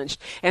challenged.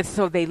 And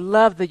so they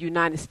loved the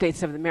United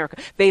States of America.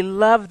 They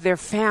loved their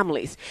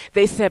families.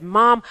 They said,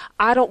 Mom,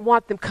 I don't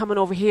want them coming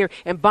over here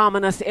and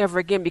bombing us ever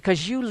again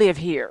because you live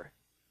here.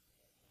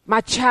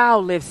 My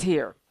child lives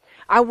here.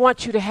 I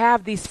want you to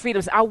have these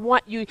freedoms. I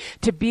want you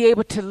to be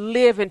able to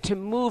live and to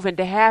move and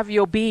to have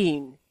your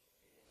being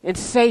in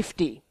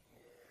safety.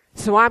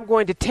 So I'm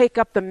going to take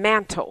up the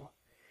mantle.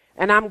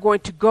 And I'm going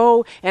to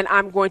go and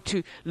I'm going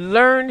to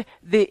learn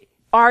the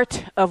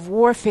art of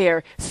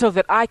warfare so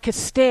that I can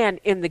stand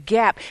in the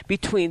gap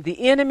between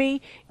the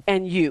enemy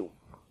and you.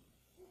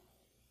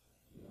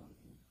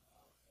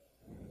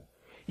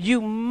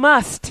 You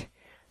must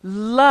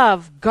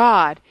love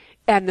God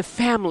and the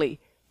family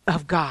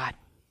of God.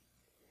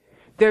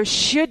 There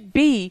should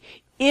be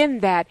in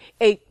that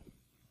a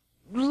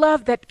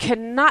love that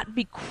cannot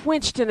be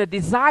quenched, and a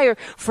desire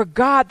for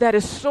God that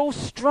is so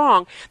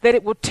strong that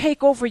it will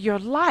take over your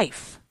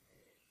life.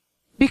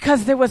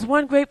 Because there was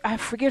one great, I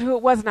forget who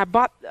it was, and I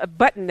bought a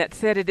button that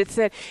said it. It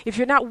said, if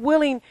you're not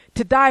willing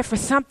to die for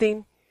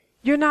something,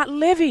 you're not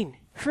living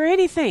for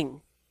anything.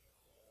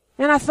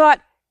 And I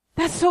thought,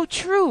 that's so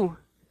true.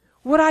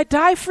 Would I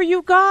die for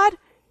you, God?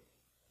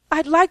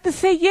 I'd like to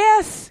say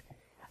yes.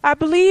 I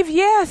believe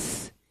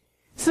yes.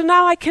 So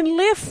now I can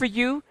live for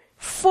you,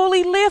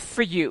 fully live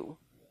for you.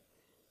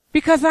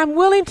 Because I'm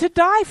willing to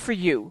die for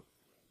you,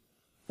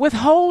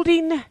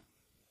 withholding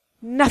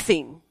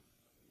nothing.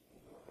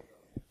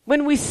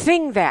 When we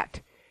sing that,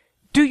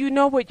 do you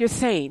know what you're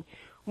saying?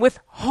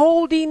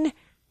 Withholding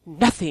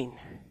nothing.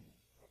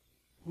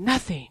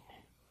 Nothing.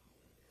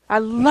 I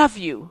love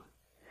you.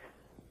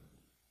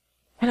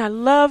 And I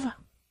love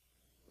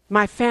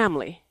my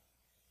family.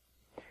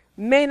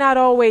 May not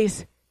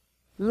always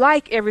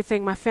like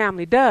everything my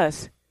family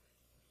does,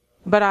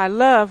 but I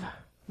love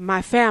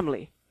my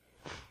family.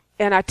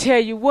 And I tell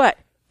you what,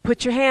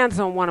 put your hands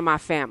on one of my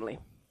family.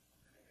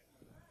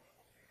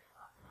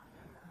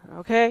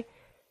 Okay?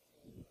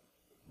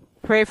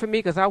 Pray for me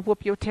because I'll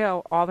whoop your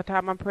tail all the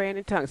time I'm praying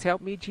in tongues.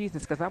 Help me,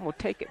 Jesus, because I'm going to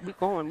take it. We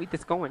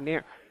just going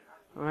there.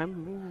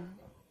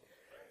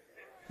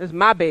 This is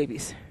my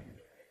babies.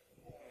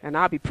 And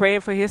I'll be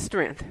praying for his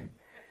strength.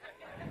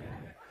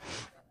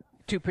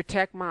 To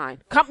protect mine.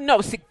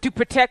 To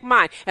protect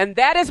mine. And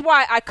that is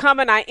why I come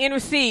and I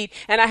intercede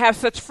and I have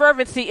such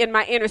fervency in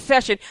my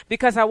intercession,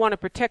 because I want to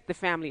protect the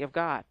family of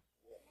God.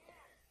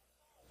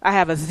 I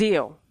have a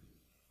zeal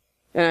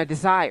and a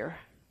desire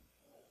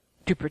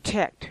to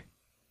protect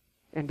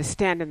and to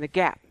stand in the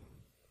gap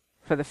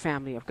for the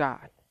family of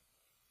God.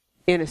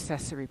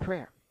 Intercessory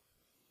prayer.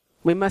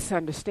 We must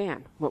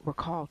understand what we're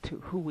called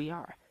to, who we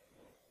are.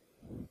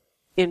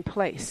 In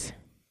place.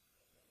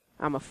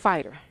 I'm a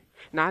fighter.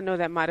 Now, I know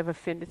that might have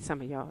offended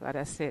some of y'all that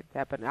I said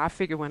that, but I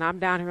figure when I'm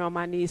down here on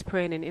my knees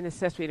praying in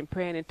intercessory and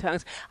praying in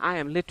tongues, I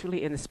am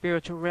literally in the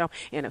spiritual realm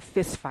in a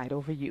fist fight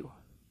over you.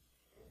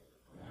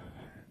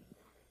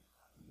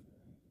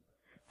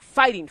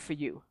 Fighting for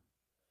you.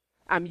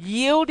 I'm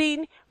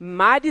yielding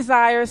my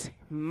desires,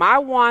 my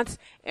wants,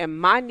 and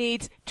my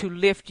needs to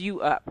lift you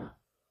up.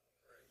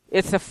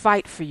 It's a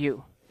fight for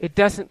you. It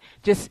doesn't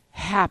just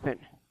happen.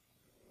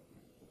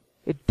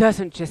 It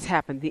doesn't just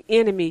happen. The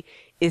enemy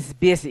is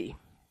busy.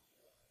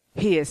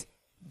 He is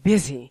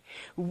busy.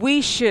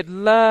 We should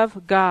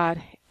love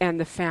God and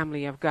the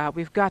family of God.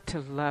 We've got to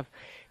love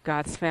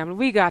God's family.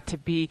 We got to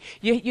be,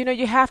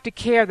 you have to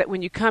care that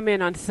when you come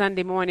in on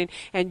Sunday morning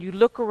and you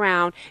look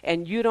around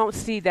and you don't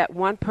see that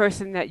one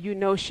person that you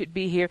know should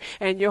be here,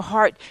 and your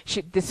heart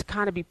should just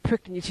kind of be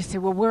pricked and you just say,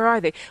 well, where are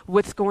they?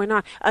 What's going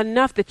on?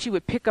 Enough that you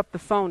would pick up the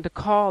phone to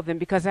call them,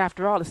 because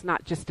after all, it's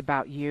not just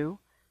about you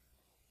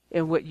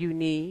and what you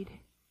need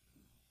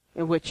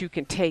and what you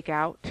can take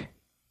out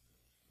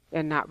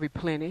and not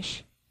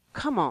replenish.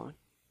 Come on.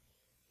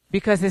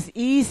 Because it's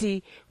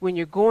easy when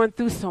you're going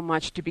through so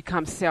much to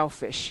become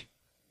selfish.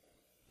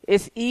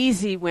 It's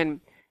easy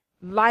when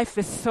life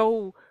is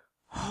so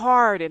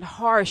hard and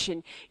harsh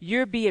and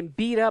you're being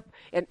beat up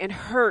and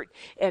hurt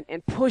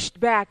and pushed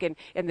back and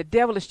the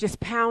devil is just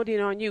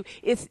pounding on you.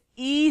 It's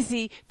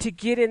easy to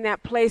get in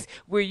that place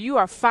where you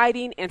are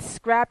fighting and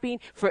scrapping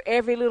for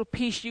every little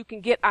piece you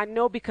can get. I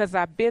know, because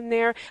I've been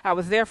there. I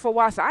was there for a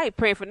while, so I ain't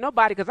praying for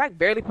nobody because I can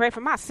barely pray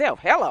for myself.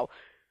 Hello.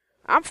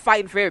 I'm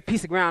fighting for every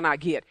piece of ground I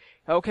get.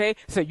 Okay?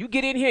 So you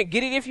get in here and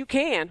get it if you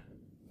can.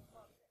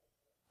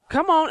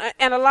 Come on.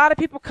 And a lot of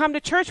people come to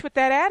church with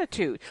that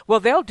attitude. Well,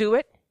 they'll do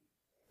it.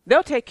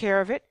 They'll take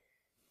care of it.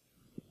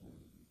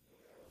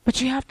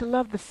 But you have to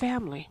love the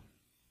family.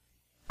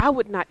 I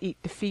would not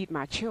eat to feed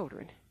my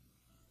children.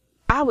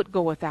 I would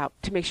go without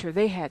to make sure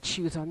they had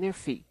shoes on their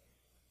feet.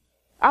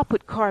 I'll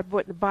put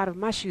cardboard in the bottom of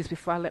my shoes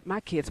before I let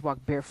my kids walk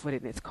barefoot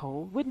and it's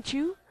cold. Wouldn't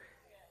you?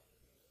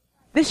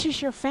 This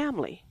is your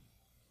family.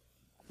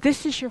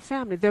 This is your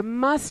family. There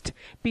must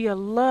be a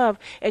love,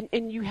 and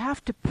you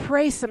have to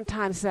pray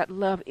sometimes that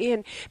love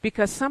in,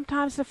 because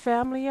sometimes the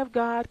family of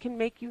God can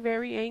make you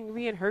very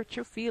angry and hurt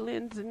your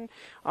feelings and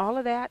all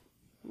of that,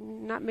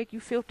 not make you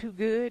feel too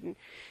good.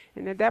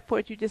 And at that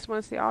point, you just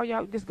want to say, oh,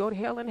 y'all just go to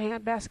hell in a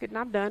handbasket and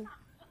I'm done.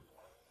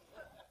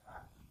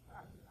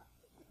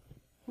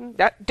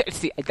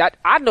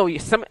 I know you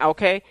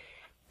okay.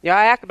 Y'all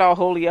acting all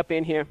holy up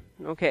in here,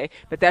 okay,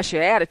 but that's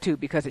your attitude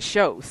because it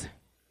shows.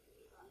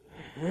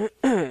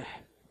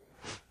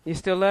 You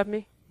still love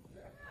me?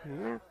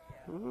 Yeah.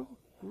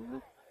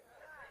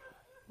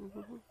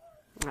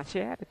 That's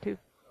your attitude.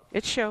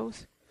 It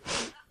shows.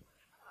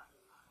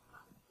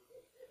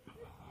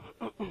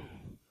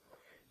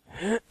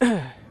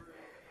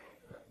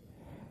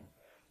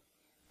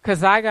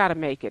 Because I got to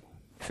make it.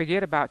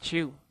 Forget about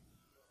you.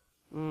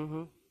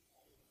 We're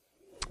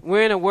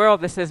in a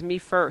world that says me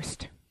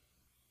first.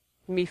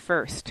 Me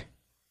first.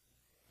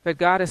 But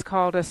God has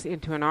called us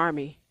into an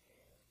army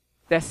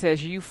that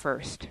says you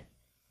first.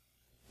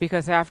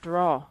 Because after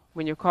all,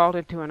 when you're called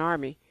into an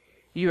army,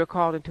 you are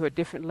called into a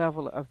different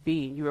level of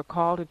being. You are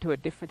called into a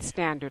different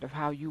standard of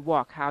how you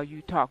walk, how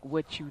you talk,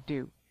 what you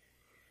do.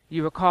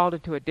 You are called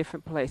into a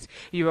different place.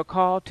 You are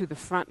called to the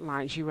front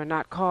lines. You are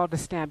not called to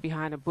stand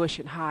behind a bush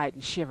and hide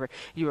and shiver.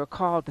 You are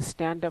called to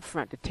stand up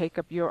front, to take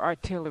up your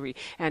artillery,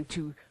 and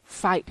to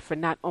fight for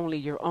not only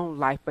your own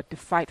life, but to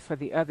fight for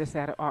the others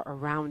that are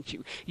around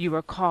you. You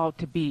are called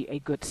to be a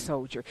good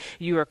soldier.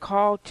 You are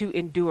called to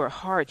endure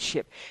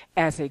hardship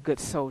as a good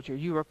soldier.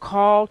 You are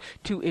called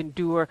to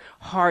endure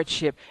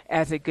hardship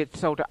as a good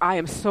soldier. I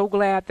am so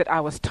glad that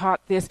I was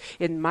taught this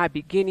in my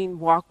beginning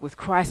walk with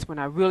Christ when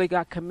I really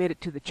got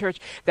committed to the church.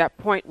 That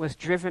point was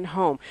driven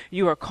home.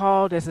 You are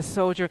called as a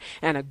soldier,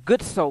 and a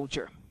good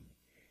soldier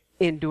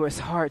endures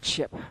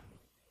hardship.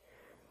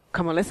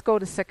 Come on, let's go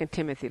to 2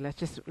 Timothy. Let's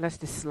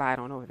just slide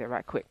on over there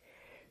right quick.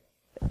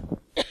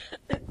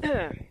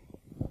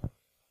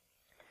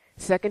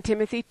 2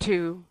 Timothy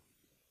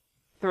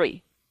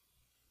 2:3.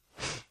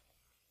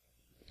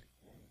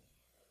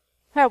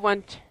 Have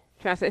one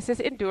translation. It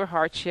says, endure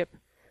hardship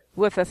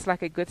with us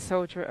like a good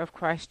soldier of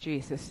Christ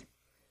Jesus.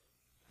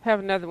 Have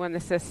another one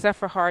that says,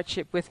 suffer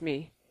hardship with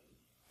me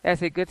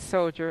as a good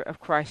soldier of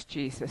Christ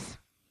Jesus.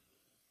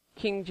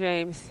 King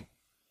James,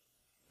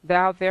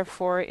 thou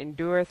therefore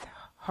endureth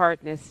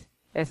hardness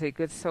as a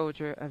good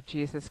soldier of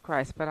Jesus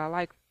Christ. But I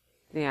like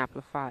the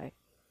Amplified.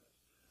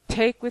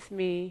 Take with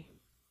me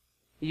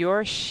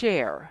your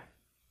share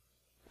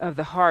of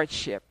the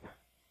hardship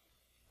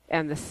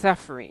and the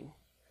suffering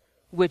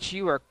which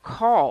you are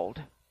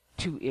called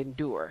to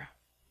endure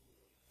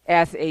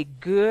as a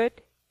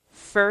good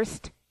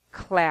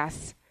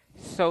first-class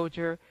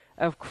soldier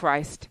of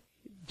Christ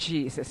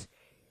Jesus.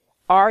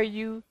 Are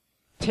you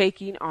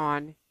taking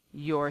on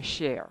your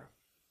share?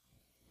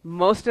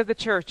 Most of the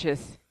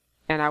churches,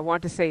 and I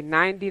want to say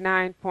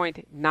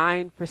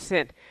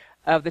 99.9%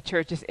 of the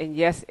churches, and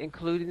yes,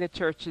 including the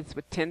churches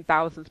with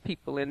 10,000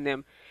 people in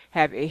them,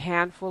 have a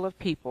handful of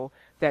people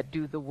that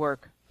do the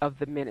work of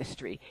the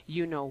ministry.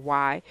 You know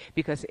why?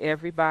 Because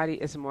everybody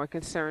is more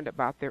concerned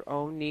about their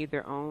own need,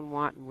 their own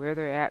want, and where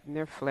they're at in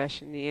their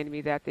flesh and the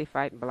enemy that they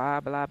fight, and blah,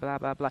 blah, blah,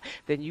 blah, blah,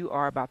 than you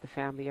are about the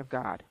family of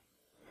God.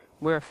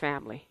 We're a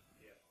family.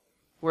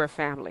 We're a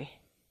family.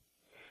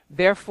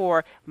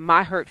 Therefore,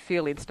 my hurt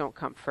feelings don't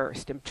come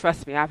first. And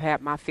trust me, I've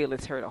had my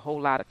feelings hurt a whole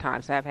lot of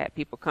times. I've had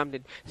people come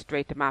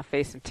straight to my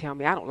face and tell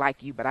me, I don't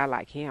like you, but I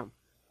like him.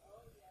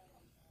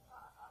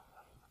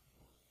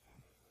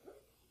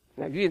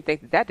 Now, you didn't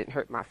think that didn't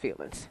hurt my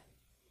feelings.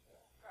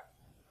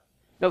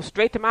 No,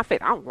 straight to my face.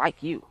 I don't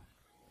like you,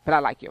 but I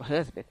like your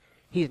husband.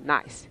 He's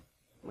nice.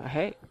 Well,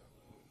 hey.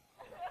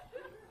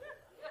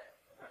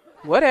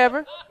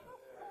 Whatever.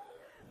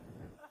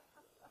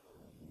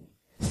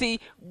 See,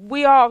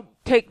 we all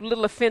take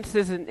little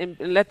offenses and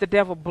let the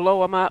devil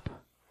blow them up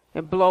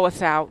and blow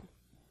us out.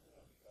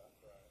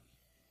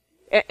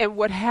 And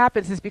what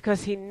happens is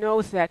because he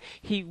knows that,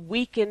 he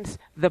weakens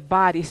the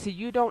body. See,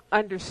 you don't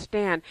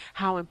understand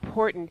how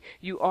important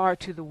you are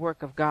to the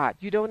work of God.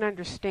 You don't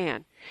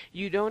understand.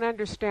 You don't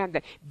understand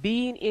that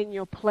being in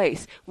your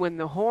place when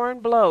the horn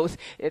blows,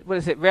 what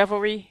is it,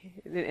 revelry?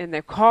 And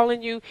they're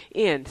calling you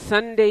in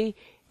Sunday,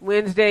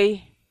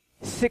 Wednesday,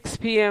 6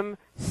 p.m.,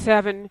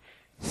 7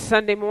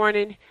 Sunday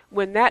morning,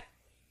 when that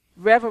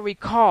revelry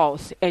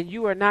calls and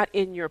you are not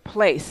in your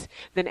place,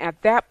 then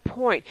at that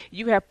point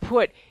you have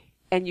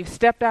you've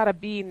stepped out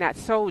of being that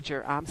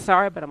soldier. I'm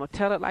sorry, but I'm going to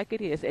tell it like it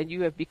is. And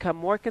you have become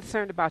more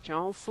concerned about your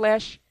own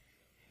flesh,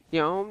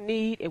 your own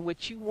need, and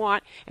what you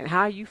want, and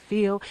how you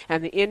feel.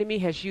 And the enemy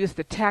has used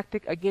the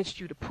tactic against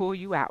you to pull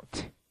you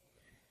out.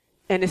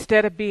 And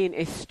instead of being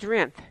a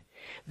strength,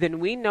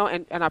 then we know,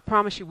 and I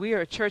promise you, we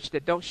are a church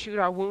that don't shoot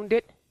our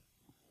wounded.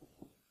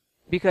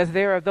 Because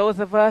there are those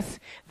of us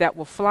that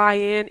will fly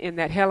in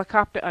that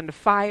helicopter under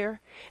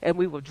fire, and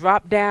we will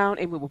drop down,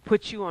 and we will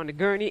put you on the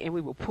gurney, and we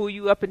will pull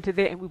you up into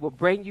there, and we will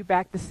bring you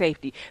back to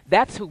safety.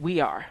 That's who we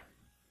are.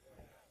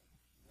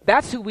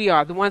 That's who we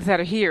are, the ones that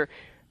are here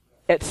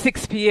at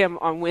 6 p.m.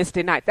 on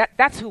Wednesday night.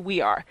 That's who we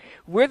are.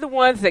 We're the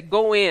ones that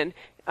go in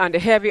under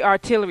heavy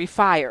artillery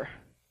fire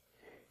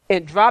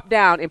and drop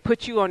down and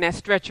put you on that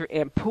stretcher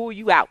and pull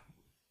you out.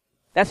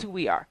 That's who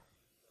we are.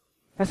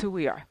 That's who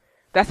we are.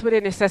 That's what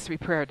intercessory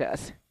prayer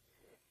does.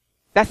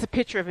 That's a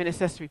picture of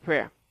intercessory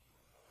prayer.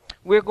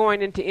 We're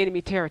going into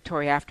enemy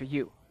territory after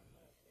you.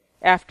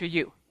 After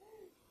you.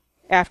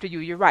 After you.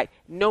 You're right.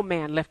 No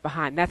man left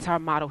behind. That's our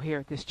motto here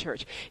at this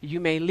church. You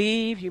may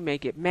leave. You may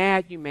get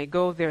mad. You may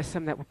go. There are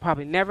some that will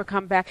probably never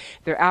come back.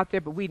 They're out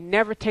there, but we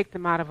never take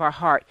them out of our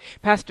heart.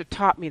 Pastor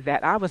taught me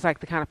that. I was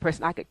like the kind of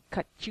person I could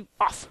cut you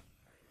off.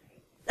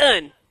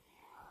 Done.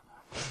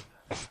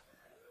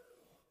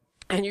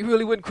 And you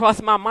really wouldn't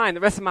cross my mind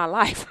the rest of my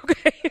life.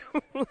 Okay?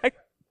 Like,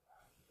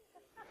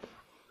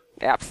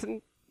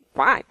 absent,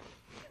 fine.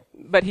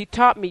 But he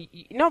taught me,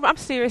 I'm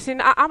serious,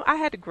 and I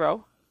had to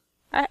grow.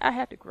 I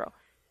had to grow.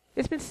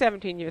 It's been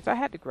 17 years. I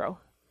had to grow.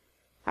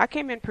 I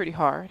came in pretty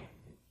hard.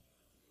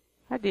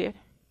 I did.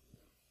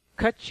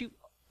 Cut you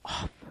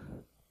off.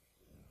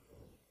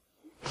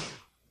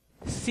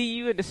 See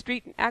you in the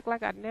street and act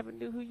like I never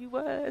knew who you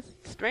was.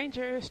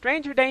 Stranger,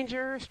 stranger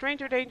danger,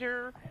 stranger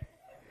danger.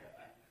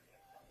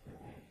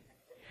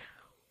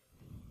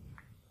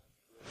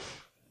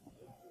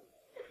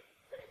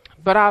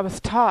 But I was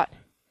taught,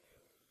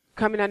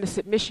 coming under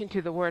submission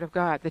to the Word of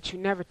God, that you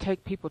never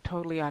take people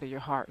totally out of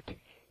your heart.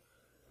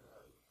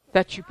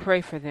 That you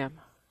pray for them.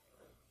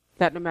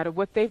 That no matter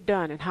what they've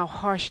done and how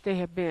harsh they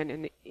have been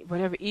and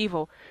whatever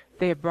evil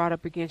they have brought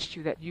up against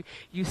you, that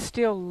you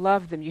still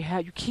love them.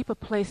 You keep a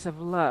place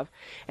of love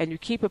and you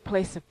keep a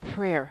place of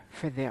prayer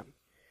for them.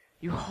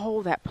 You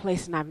hold that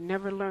place, and I've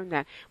never learned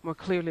that more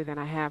clearly than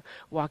I have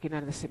walking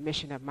under the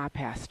submission of my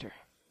pastor.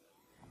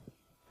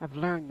 I've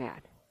learned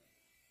that.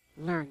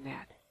 Learn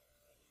that.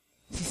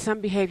 See, some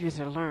behaviors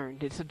are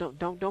learned, so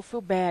don't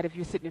feel bad if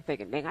you're sitting there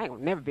thinking, "Dang, I ain't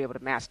gonna never be able to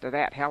master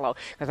that." Hello,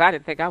 because I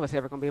didn't think I was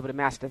ever gonna be able to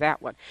master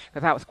that one,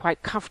 because I was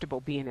quite comfortable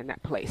being in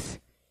that place,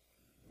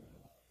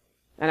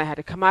 and I had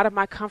to come out of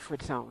my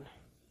comfort zone,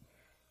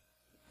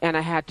 and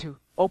I had to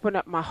open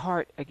up my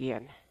heart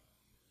again,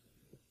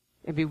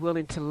 and be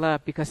willing to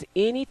love. Because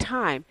any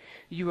time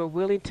you are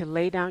willing to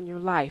lay down your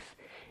life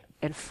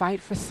and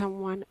fight for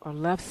someone or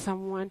love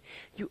someone,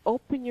 you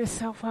open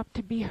yourself up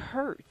to be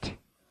hurt.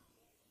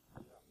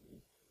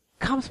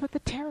 Comes with the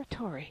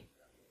territory.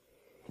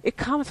 It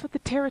comes with the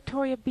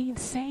territory of being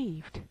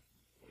saved.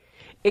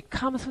 It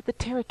comes with the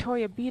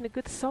territory of being a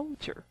good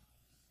soldier.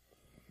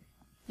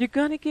 You're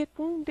going to get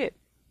wounded.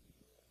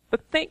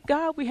 But thank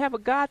God we have a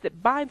God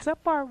that binds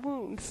up our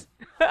wounds.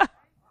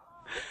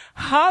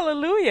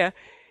 Hallelujah.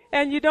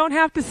 And you don't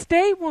have to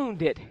stay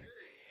wounded.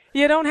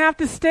 You don't have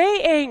to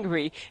stay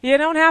angry. You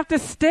don't have to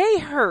stay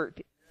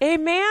hurt.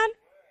 Amen?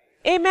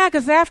 Amen.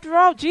 Because after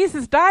all,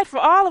 Jesus died for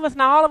all of us.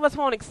 Now, all of us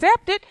won't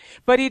accept it,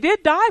 but he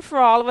did die for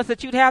all of us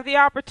that you'd have the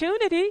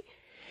opportunity.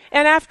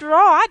 And after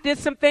all, I did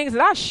some things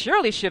that I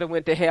surely should have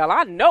went to hell.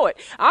 I know it.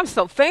 I'm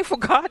so thankful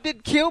God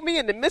didn't kill me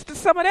in the midst of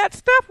some of that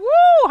stuff.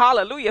 Woo!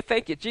 Hallelujah.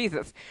 Thank you,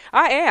 Jesus.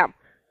 I am.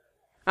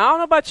 I don't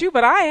know about you,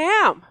 but I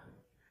am.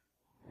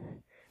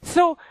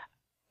 So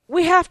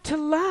we have to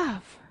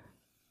love.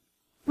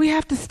 We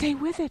have to stay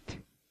with it.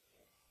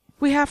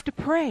 We have to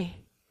pray.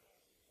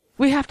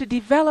 We have to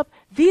develop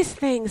these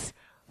things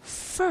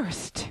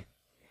first.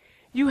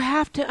 You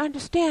have to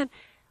understand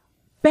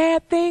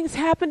bad things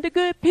happen to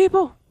good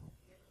people.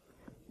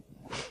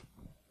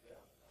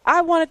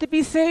 I wanted to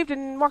be saved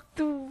and walk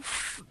through,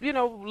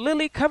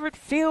 lily-covered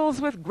fields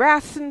with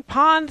grass and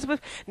ponds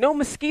with no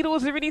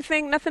mosquitoes or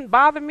anything, nothing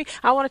bothered me.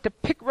 I wanted to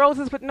pick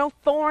roses with no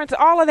thorns,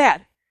 all of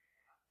that.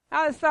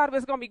 I just thought it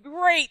was going to be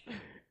great.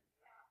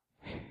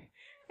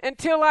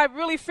 Until I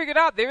really figured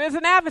out there is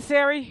an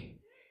adversary.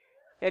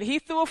 And he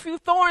threw a few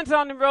thorns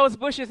on the rose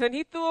bushes, and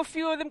he threw a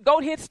few of them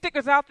goat head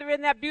stickers out there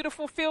in that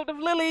beautiful field of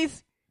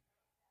lilies.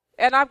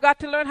 And I've got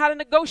to learn how to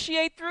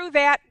negotiate through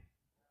that.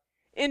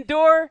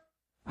 Endure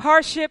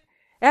hardship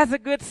as a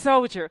good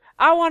soldier.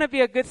 I want to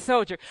be a good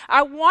soldier.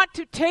 I want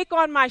to take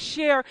on my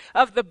share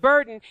of the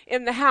burden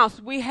in the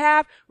house. We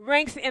have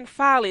ranks and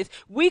files.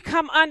 We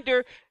come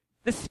under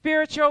the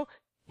spiritual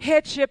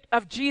headship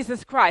of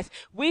Jesus Christ.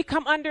 We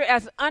come under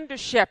as under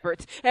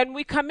shepherds, and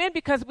we come in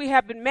because we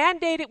have been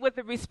mandated with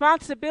the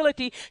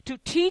responsibility to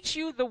teach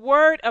you the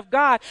word of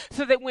God,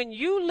 so that when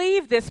you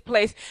leave this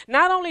place,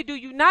 not only do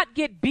you not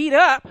get beat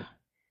up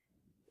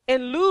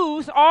and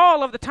lose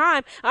all of the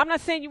time. I'm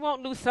not saying you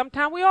won't lose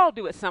sometime. We all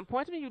do at some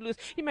point. I mean,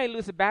 you may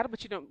lose a battle,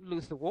 but you don't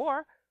lose the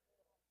war.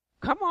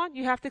 Come on,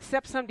 you have to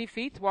accept some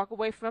defeats, walk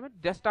away from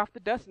it, dust off the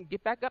dust, and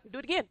get back up and do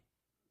it again.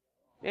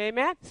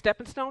 Amen.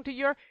 Stepping stone to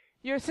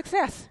your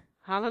success.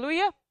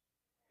 Hallelujah.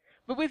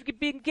 But we've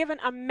been given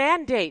a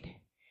mandate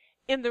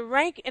in the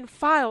rank and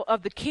file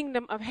of the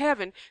kingdom of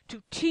heaven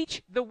to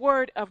teach the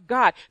word of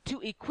God, to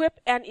equip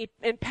and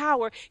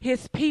empower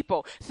his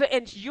people. So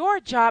it's your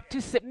job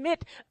to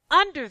submit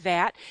under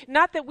that.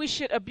 Not that we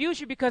should abuse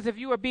you, because if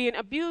you are being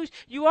abused,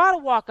 you ought to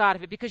walk out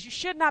of it, because you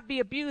should not be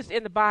abused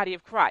in the body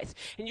of Christ.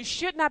 And you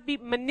should not be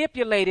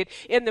manipulated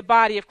in the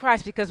body of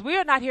Christ, because we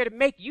are not here to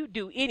make you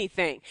do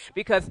anything.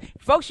 Because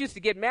folks used to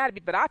get mad at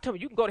me, but I told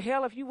them, you can go to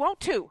hell if you want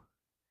to.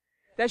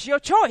 That's your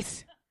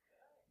choice.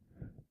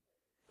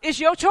 It's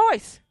your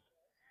choice.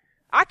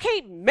 I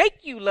can't make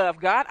you love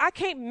God. I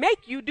can't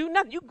make you do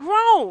nothing. You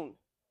grown.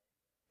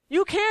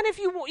 You can if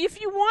you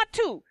want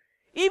to.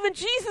 Even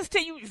Jesus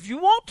tell you, if you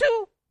want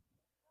to,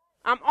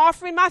 I'm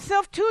offering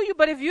myself to you,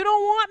 but if you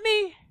don't want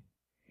me,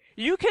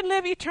 you can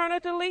live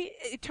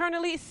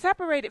eternally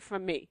separated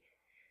from me.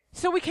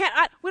 So we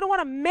don't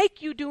want to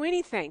make you do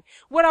anything.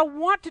 What I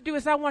want to do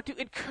is I want to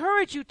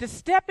encourage you to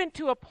step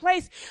into a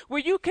place where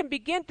you can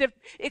begin to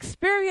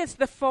experience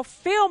the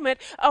fulfillment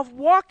of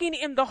walking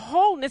in the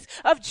wholeness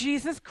of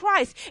Jesus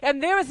Christ.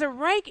 And there is a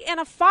rank and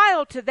a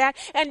file to that,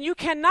 and you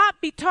cannot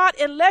be taught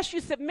unless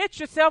you submit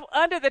yourself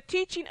under the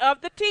teaching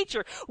of the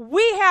teacher.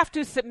 We have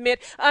to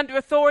submit under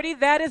authority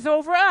that is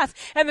over us.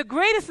 And the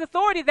greatest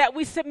authority that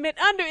we submit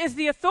under is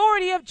the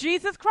authority of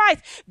Jesus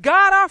Christ,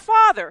 God our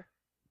Father.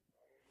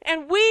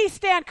 And we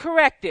stand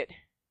corrected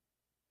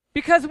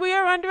because we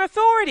are under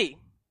authority.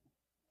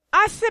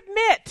 I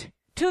submit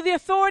to the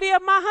authority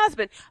of my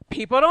husband.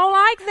 People don't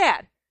like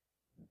that.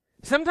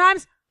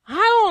 Sometimes I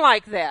don't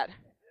like that.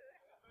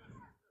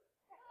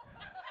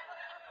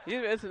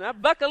 Listen, I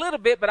buck a little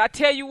bit, but I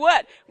tell you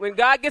what, when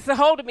God gets a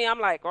hold of me,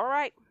 I'm like, all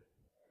right.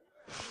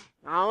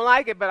 I don't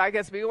like it, but I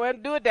guess we want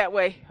to do it that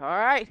way. All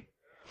right.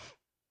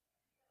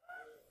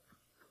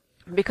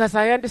 Because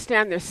I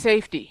understand there's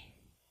safety.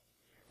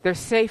 There's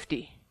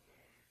safety.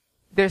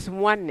 There's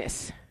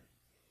oneness.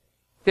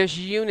 There's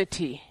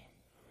unity.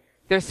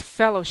 There's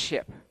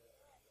fellowship.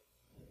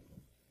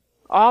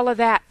 All of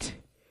that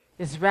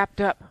is wrapped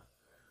up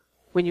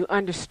when you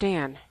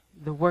understand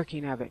the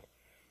working of it.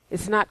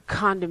 It's not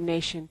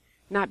condemnation,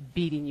 not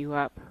beating you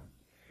up,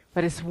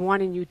 but it's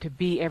wanting you to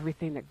be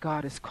everything that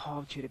God has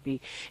called you to be.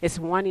 It's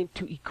wanting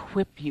to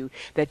equip you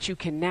that you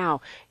can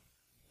now,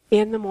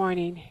 in the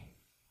morning,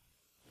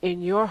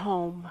 in your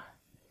home,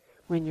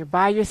 when you're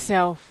by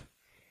yourself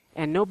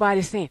and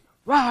nobody's saying,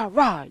 rah,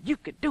 rah, you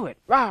could do it.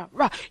 Rah,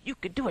 rah, you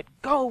could do it.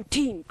 Go,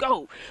 team,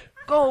 go.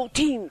 Go,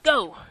 team,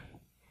 go.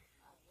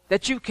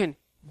 That you can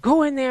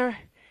go in there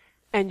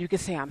and you can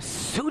say, I'm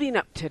suiting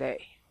up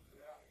today.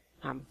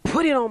 I'm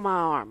putting on my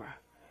armor.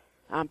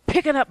 I'm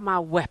picking up my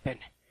weapon.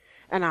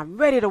 And I'm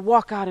ready to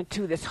walk out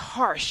into this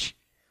harsh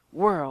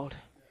world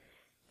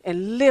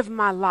and live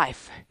my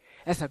life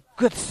as a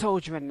good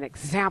soldier and an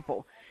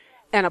example,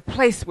 and a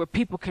place where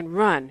people can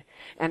run,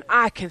 and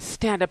I can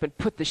stand up and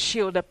put the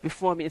shield up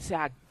before me and say,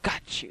 I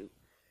got you.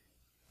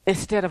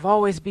 Instead of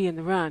always being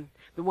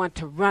the one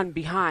to run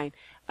behind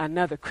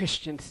another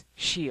Christian's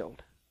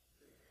shield.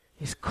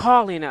 He's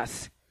calling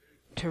us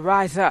to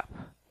rise up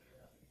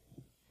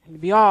and to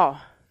be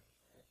all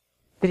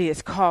that he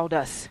has called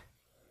us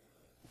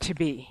to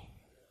be.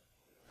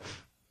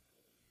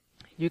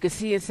 You can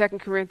see in 2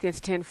 Corinthians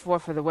 10:4,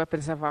 for the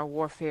weapons of our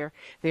warfare,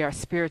 they are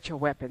spiritual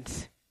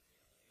weapons.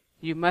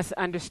 You must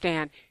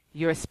understand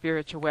your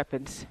spiritual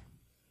weapons.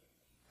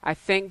 I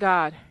thank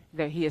God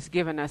that he has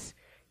given us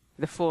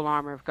the full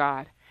armor of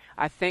God.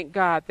 I thank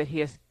God that he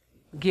has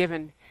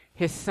given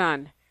his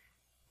Son,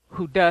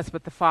 who does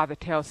what the Father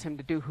tells him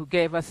to do, who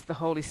gave us the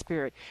Holy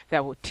Spirit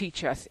that will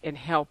teach us and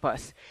help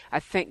us. I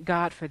thank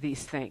God for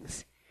these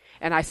things.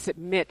 And I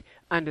submit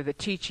under the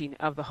teaching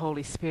of the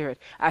Holy Spirit.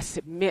 I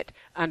submit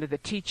under the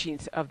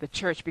teachings of the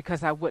church,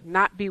 because I would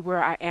not be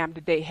where I am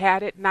today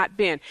had it not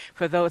been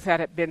for those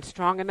that had been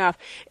strong enough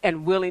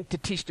and willing to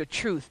teach the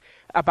truth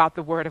about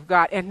the Word of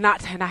God. And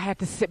I had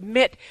to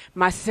submit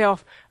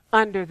myself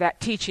under that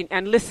teaching.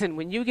 And listen,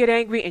 when you get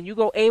angry and you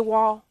go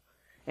AWOL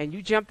and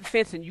you jump the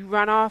fence and you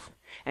run off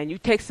and you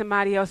take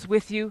somebody else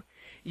with you,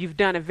 you've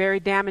done a very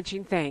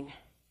damaging thing.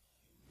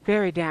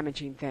 Very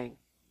damaging thing.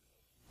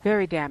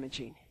 Very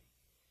damaging.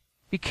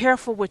 Be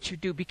careful what you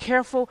do. Be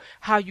careful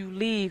how you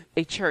leave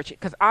a church.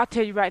 Because I'll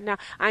tell you right now,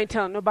 I ain't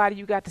telling nobody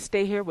you got to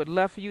stay here. Would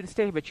love for you to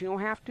stay here, but you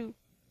don't have to.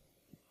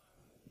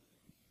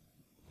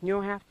 You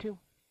don't have to.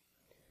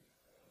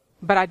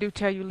 But I do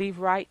tell you, leave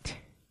right.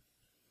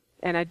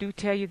 And I do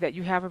tell you that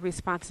you have a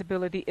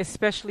responsibility,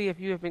 especially if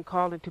you have been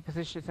called into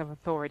positions of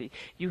authority.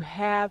 You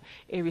have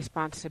a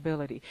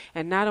responsibility.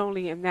 And not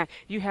only in that,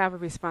 you have a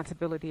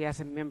responsibility as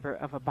a member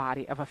of a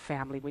body, of a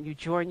family. When you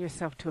join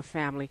yourself to a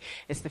family,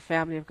 it's the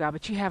family of God.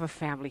 But you have a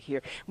family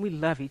here. We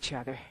love each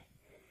other.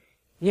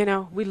 You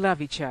know, we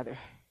love each other.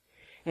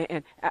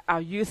 And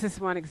I'll use this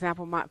one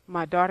example.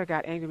 My daughter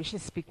got angry at me. She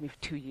didn't speak to me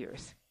for 2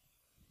 years.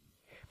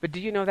 But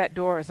do you know that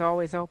door is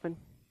always open?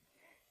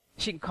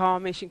 She can call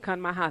me. She can come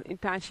to my house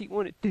anytime she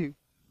wanted to.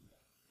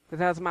 Because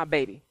that was my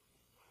baby.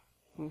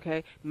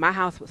 Okay? My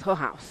house was her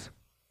house.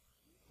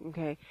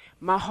 Okay?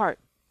 My heart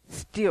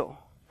still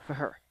for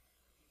her.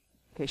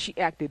 Okay? She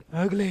acted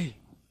ugly.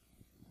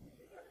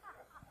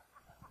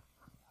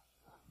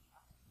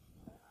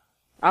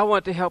 I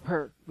want to help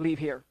her leave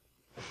here.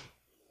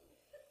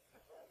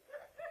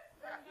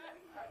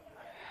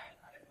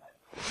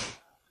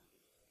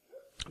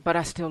 But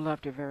I still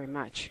loved her very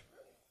much.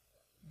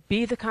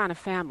 Be the kind of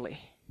family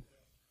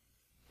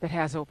that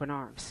has open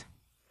arms.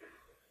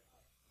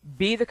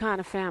 Be the kind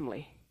of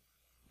family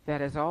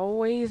that is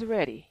always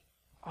ready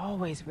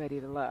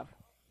to love.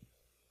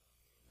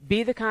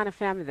 Be the kind of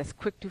family that's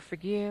quick to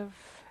forgive,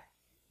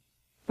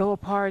 throw a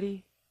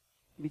party,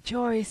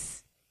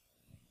 rejoice.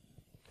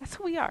 That's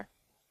who we are.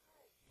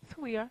 That's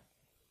who we are.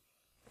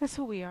 That's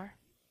who we are.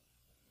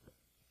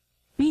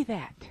 Be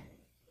that.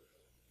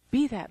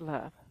 Be that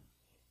love.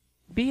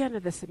 Be under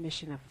the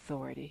submission of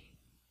authority.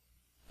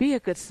 Be a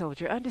good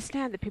soldier.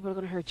 Understand that people are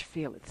going to hurt your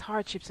feelings.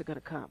 Hardships are going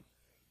to come.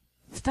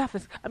 Stuff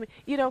is,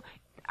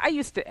 I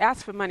used to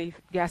ask for money,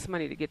 gas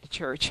money to get to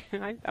church.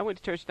 I went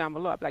to church down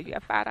below. I'd be like, you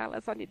have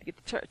 $5? I need to get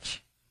to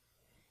church.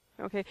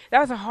 Okay? That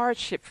was a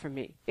hardship for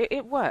me.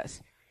 It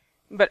was.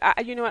 But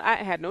I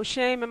had no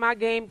shame in my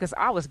game because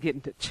I was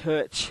getting to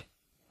church.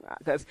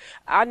 Because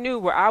I knew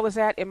where I was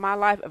at in my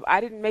life. If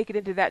I didn't make it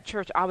into that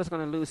church, I was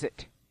going to lose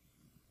it.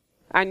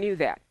 I knew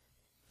that.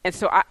 And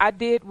so I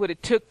did what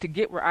it took to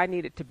get where I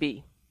needed to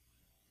be.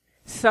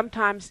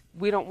 Sometimes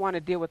we don't want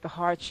to deal with the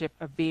hardship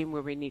of being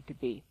where we need to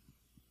be.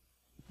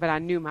 But I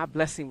knew my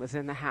blessing was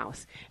in the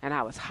house, and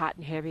I was hot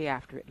and heavy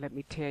after it, let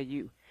me tell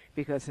you,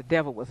 because the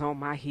devil was on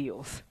my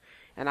heels,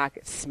 and I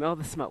could smell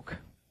the smoke.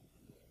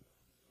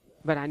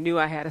 But I knew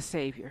I had a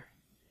Savior,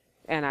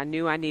 and I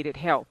knew I needed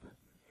help.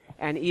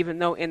 And even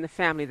though in the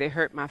family they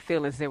hurt my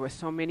feelings, there were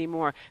so many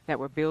more that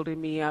were building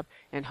me up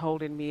and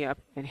holding me up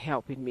and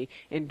helping me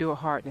endure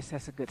hardness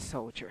as a good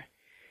soldier.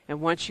 And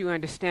once you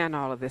understand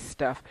all of this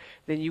stuff,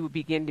 then you will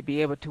begin to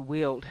be able to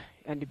wield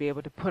and to be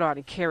able to put on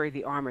and carry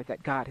the armor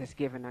that God has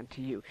given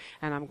unto you.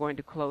 And I'm going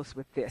to close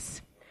with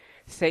this.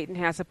 Satan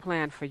has a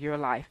plan for your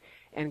life,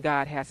 and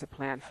God has a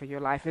plan for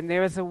your life. And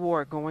there is a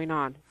war going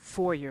on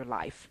for your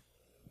life,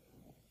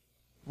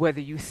 whether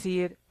you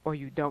see it or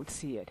you don't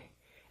see it.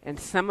 And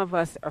some of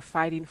us are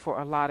fighting for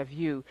a lot of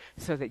you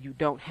so that you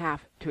don't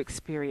have to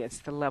experience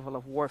the level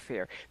of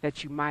warfare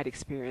that you might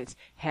experience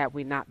had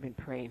we not been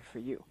praying for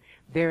you.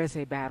 There is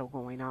a battle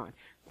going on.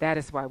 That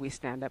is why we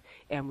stand up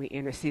and we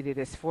intercede. It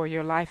is for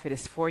your life, it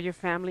is for your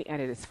family,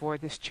 and it is for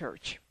this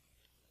church.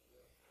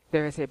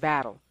 There is a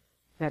battle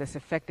that is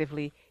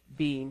effectively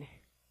being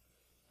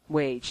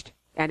waged,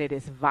 and it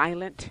is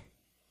violent,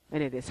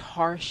 and it is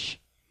harsh,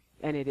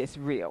 and it is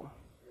real,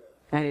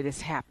 and it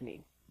is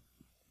happening.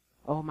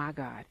 Oh, my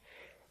God.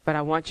 But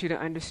I want you to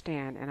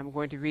understand, and I'm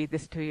going to read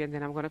this to you, and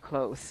then I'm going to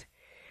close.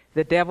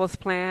 The devil's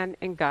plan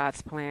and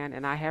God's plan,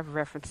 and I have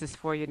references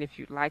for you, and if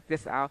you'd like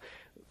this,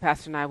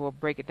 Pastor and I will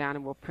break it down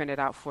and we'll print it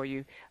out for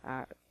you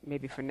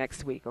maybe for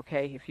next week,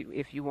 okay,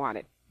 if you want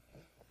it.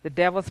 The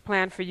devil's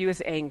plan for you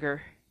is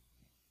anger.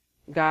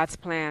 God's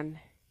plan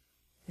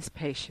is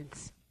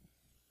patience.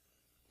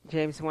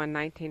 James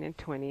 1:19 and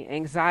 20.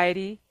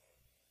 Anxiety,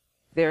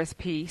 there is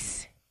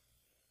peace.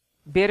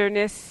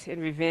 Bitterness and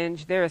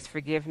revenge, there is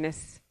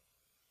forgiveness.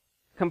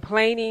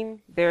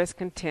 Complaining, there is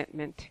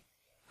contentment.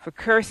 For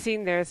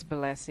cursing, there is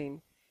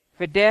blessing.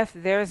 For death,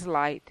 there is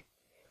light.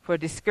 For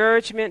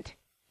discouragement,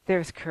 there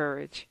is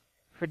courage.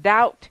 For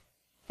doubt,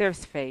 there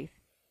is faith.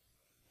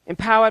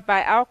 Empowered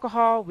by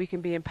alcohol, we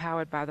can be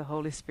empowered by the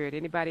Holy Spirit.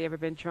 Anybody ever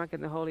been drunk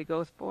in the Holy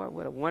Ghost? Boy,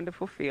 what a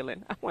wonderful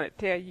feeling. I want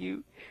to tell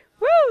you,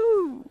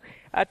 woo!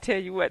 I tell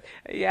you what,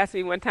 he asked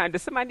me one time,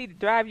 does somebody need to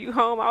drive you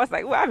home? I was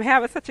like, well, I'm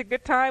having such a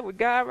good time with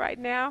God right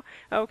now,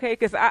 okay,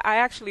 because I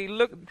actually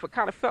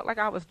kind of felt like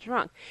I was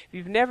drunk. If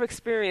you've never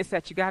experienced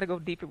that, you got to go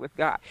deeper with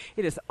God.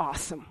 It is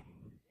awesome.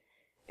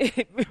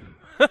 It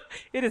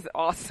is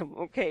awesome,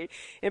 okay?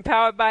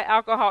 Empowered by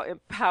alcohol,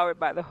 empowered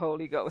by the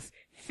Holy Ghost.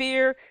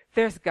 Fear,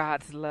 there's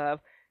God's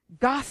love.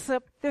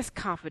 Gossip, there's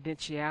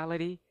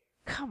confidentiality.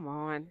 Come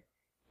on,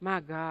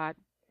 my God.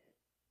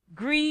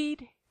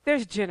 Greed,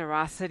 there's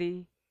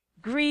generosity.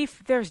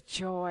 Grief, there's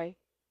joy.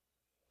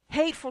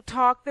 Hateful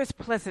talk, there's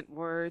pleasant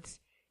words.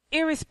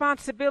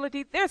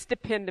 Irresponsibility, there's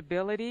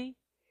dependability.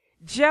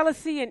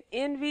 Jealousy and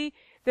envy,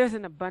 there's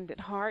an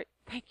abundant heart.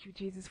 Thank you,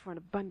 Jesus, for an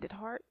abundant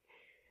heart.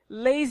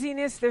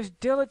 Laziness, there's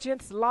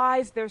diligence.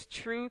 Lies, there's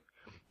truth.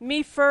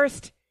 Me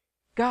first,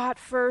 God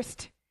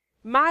first.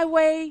 My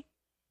way,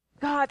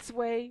 God's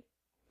way.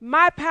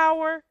 My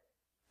power,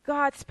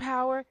 God's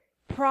power.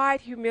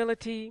 Pride,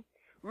 humility.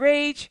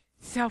 Rage,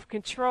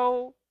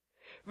 self-control.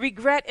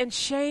 Regret and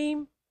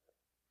shame,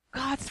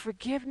 God's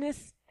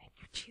forgiveness. Thank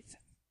you,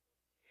 Jesus.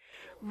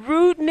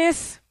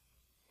 Rudeness,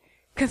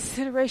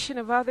 consideration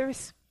of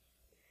others.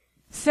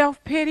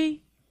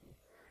 Self-pity,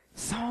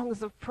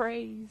 songs of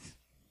praise.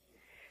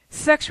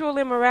 Sexual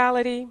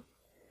immorality,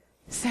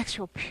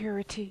 sexual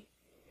purity,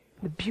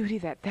 the beauty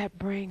that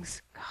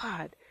brings.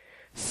 God.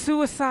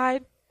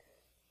 Suicide,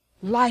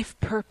 life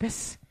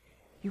purpose.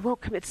 You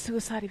won't commit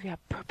suicide if you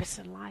have purpose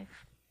in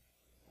life.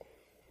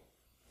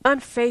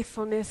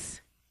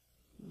 Unfaithfulness,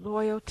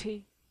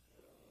 loyalty.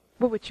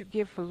 What would you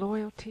give for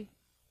loyalty?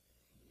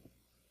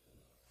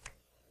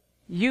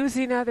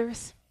 Using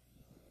others.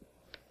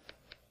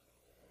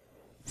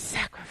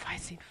 Sacrifice.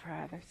 blessing for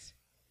others.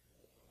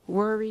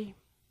 Worry,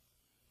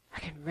 I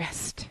can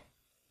rest.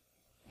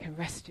 I can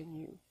rest in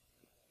you.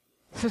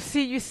 So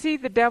you see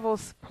the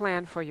devil's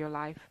plan for your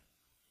life.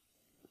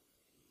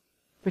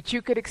 But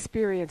you could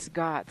experience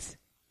God's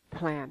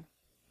plan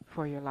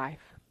for your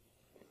life.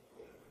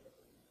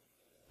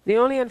 The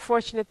only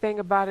unfortunate thing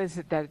about it is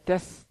that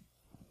this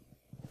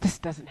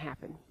doesn't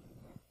happen.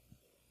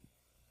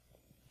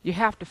 You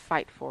have to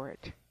fight for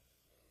it.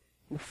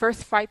 And the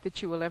first fight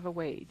that you will ever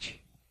wage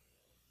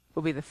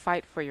will be the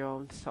fight for your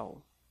own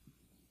soul.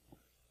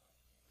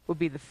 Will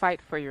be the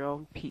fight for your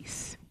own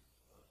peace.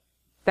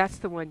 That's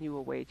the one you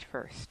will wage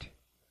first.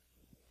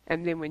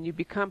 And then when you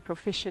become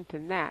proficient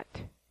in that,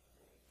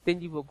 then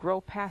you will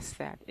grow past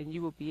that and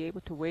you will be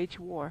able to wage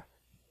war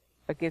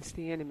against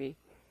the enemy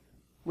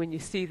when you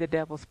see the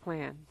devil's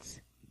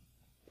plans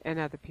in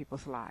other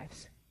people's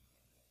lives.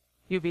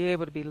 You'll be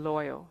able to be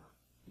loyal,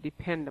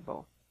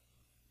 dependable.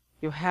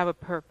 You'll have a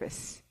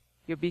purpose.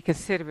 You'll be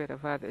considerate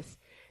of others.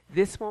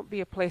 This won't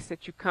be a place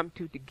that you come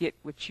to get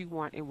what you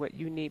want and what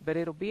you need, but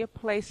it'll be a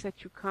place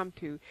that you come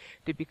to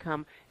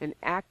become an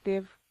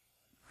active,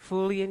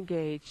 fully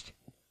engaged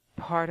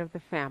part of the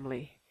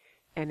family.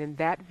 And in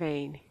that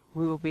vein,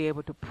 we will be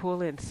able to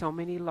pull in so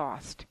many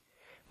lost.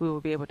 We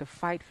will be able to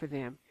fight for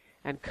them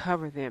and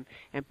cover them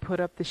and put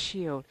up the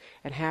shield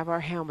and have our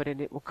helmet,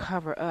 and it will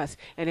cover us.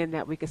 And in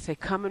that we can say,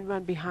 come and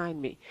run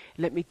behind me.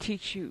 Let me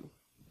teach you.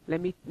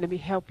 Let me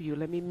help you.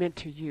 Let me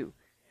mentor you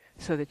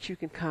so that you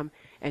can come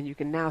and you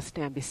can now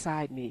stand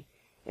beside me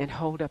and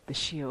hold up the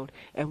shield,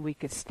 and we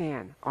could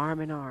stand arm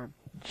in arm,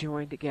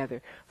 joined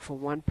together for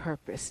one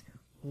purpose,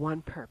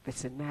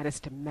 and that is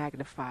to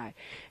magnify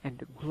and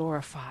to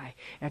glorify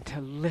and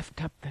to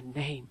lift up the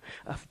name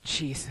of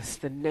Jesus,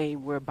 the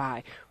name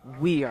whereby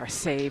we are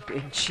saved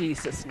in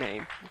Jesus'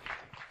 name.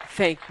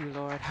 Thank you,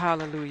 Lord.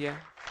 Hallelujah.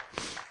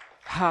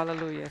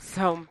 Hallelujah.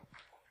 So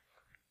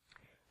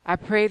I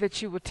pray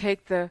that you will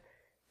take the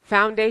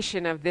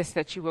foundation of this,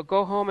 that you will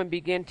go home and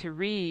begin to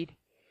read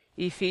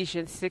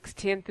Ephesians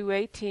 6:10 through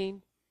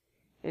 18,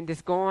 and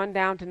just go on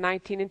down to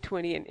 19 and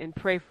 20 and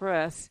pray for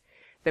us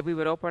that we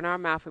would open our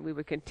mouth and we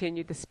would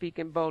continue to speak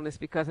in boldness,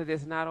 because it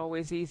is not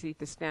always easy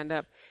to stand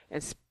up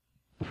and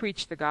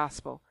preach the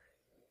gospel,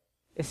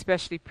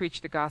 especially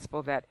preach the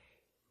gospel that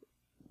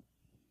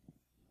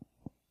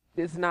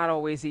is not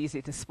always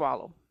easy to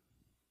swallow,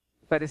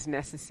 but is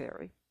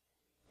necessary.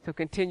 So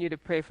continue to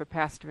pray for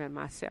Pastor and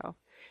myself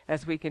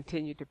as we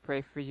continue to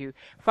pray for you.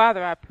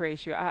 Father, I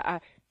praise you.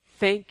 I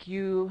thank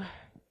you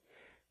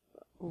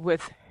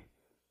with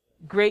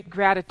great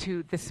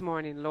gratitude this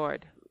morning,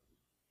 Lord,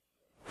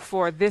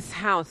 for this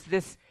house,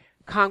 this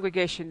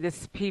congregation,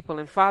 this people.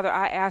 And Father,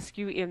 I ask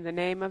you in the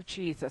name of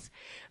Jesus,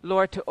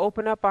 Lord, to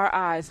open up our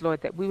eyes,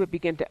 Lord, that we would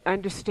begin to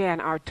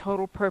understand our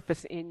total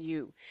purpose in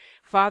you.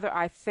 Father,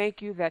 I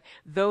thank you that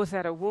those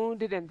that are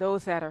wounded and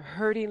those that are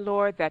hurting,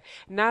 Lord, that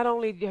not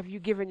only have you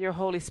given your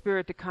Holy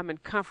Spirit to come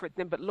and comfort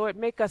them, but Lord,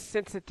 make us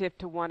sensitive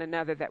to one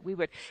another, that we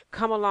would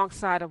come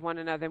alongside of one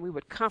another and we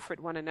would comfort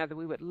one another,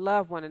 we would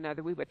love one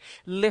another, we would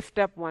lift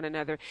up one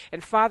another.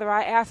 And Father,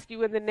 I ask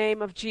you in the name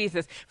of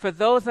Jesus, for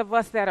those of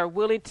us that are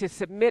willing to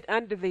submit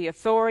under the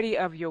authority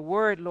of your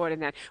word, Lord,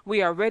 and that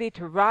we are ready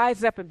to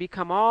rise up and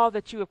become all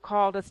that you have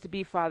called us to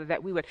be, Father,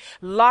 that we would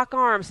lock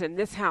arms in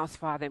this house,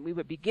 Father, and we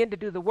would begin to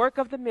do the work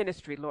of the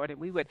ministry, Lord, and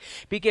we would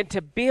begin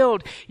to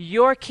build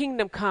your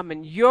kingdom come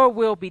and your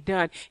will be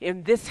done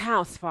in this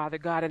house, Father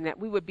God, and that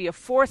we would be a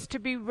force to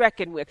be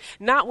reckoned with,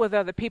 not with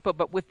other people,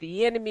 but with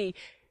the enemy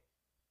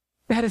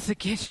that is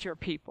against your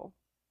people.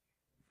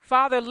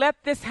 Father,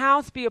 let this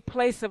house be a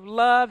place of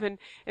love and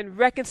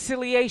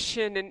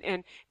reconciliation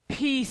and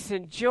peace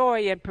and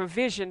joy and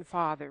provision,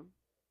 Father.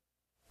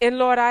 And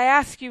Lord, I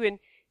ask you in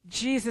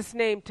Jesus'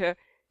 name to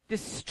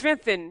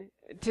strengthen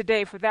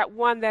today for that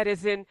one that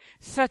is in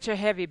such a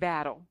heavy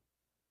battle.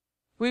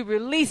 We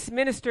release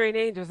ministering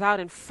angels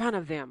out in front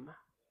of them,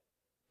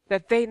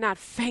 that they not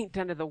faint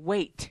under the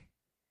weight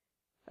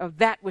of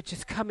that which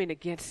is coming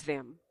against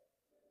them.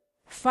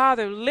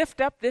 Father,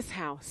 lift up this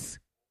house,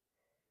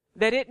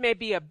 that it may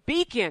be a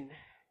beacon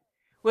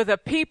with a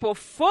people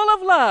full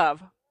of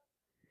love,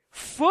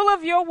 full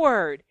of your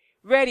word,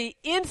 ready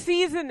in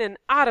season and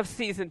out of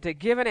season to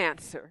give an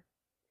answer.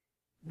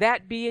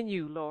 That be in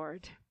you,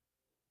 Lord.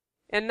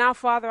 And now,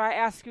 Father, I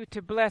ask you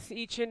to bless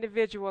each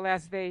individual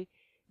as they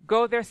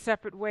go their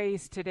separate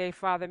ways today,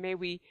 Father. May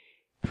we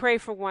pray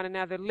for one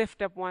another,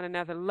 lift up one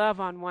another, love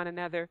on one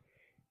another,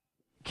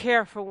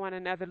 care for one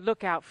another,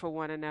 look out for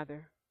one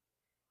another.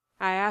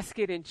 I ask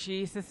it in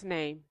Jesus'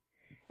 name.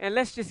 And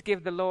let's just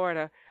give the Lord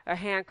a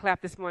hand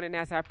clap this morning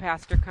as our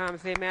pastor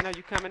comes. Amen. Are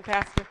you coming,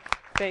 Pastor?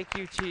 Thank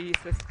you,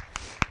 Jesus.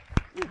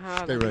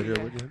 Hallelujah. Stay right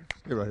here, would you?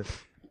 Stay right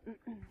here.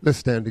 Let's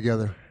stand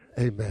together.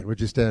 Amen.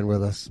 Would you stand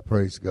with us?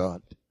 Praise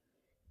God.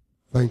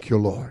 Thank you,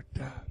 Lord.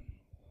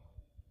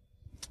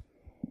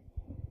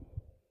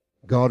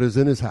 God is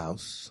in his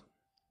house.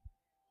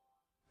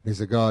 He's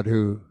a God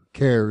who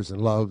cares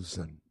and loves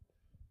and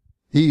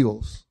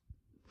heals,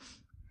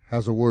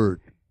 has a word.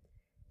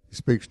 He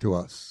speaks to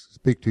us,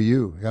 speak to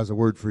you. He has a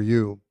word for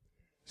you.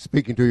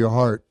 speaking to your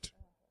heart.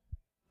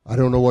 I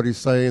don't know what he's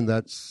saying.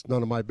 That's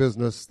none of my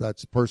business.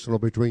 That's personal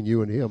between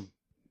you and him.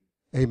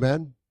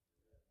 Amen.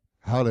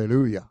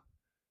 Hallelujah.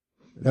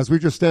 As we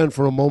just stand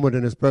for a moment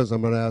in his presence,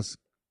 I'm going to ask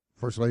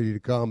First Lady to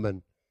come.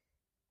 And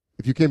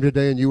if you came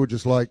today and you would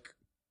just like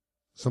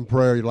some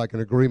prayer, you'd like an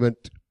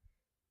agreement,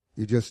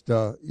 you just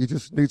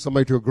need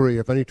somebody to agree.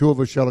 If any two of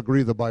us shall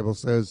agree, the Bible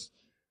says,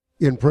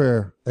 in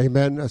prayer,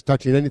 amen, as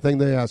touching anything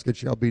they ask, it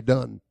shall be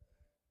done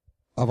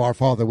of our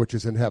Father which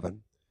is in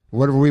heaven.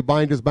 Whatever we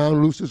bind is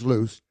bound, loose is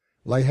loose.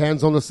 Lay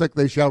hands on the sick,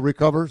 they shall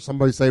recover.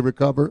 Somebody say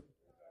recover.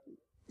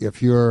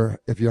 If you're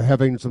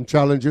having some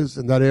challenges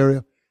in that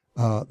area,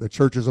 the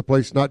church is a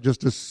place not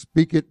just to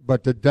speak it,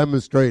 but to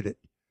demonstrate it.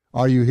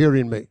 Are you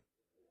hearing me?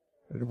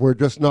 We're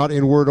just not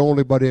in word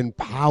only, but in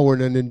power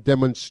and in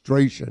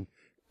demonstration.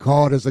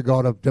 God is a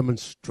God of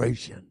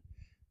demonstration.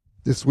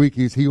 This week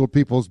he's healed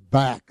people's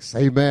backs.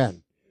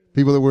 Amen.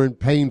 People that were in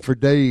pain for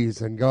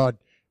days, and God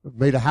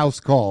made a house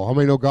call. How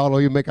many know God will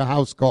even make a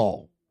house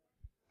call?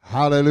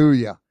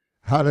 Hallelujah.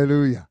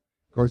 Hallelujah.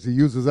 Of course, he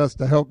uses us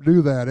to help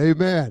do that.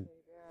 Amen.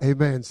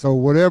 Amen. So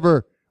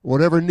whatever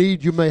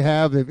need you may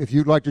have, if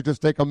you'd like to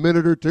just take a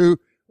minute or two,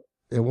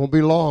 it won't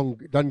be long.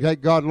 It doesn't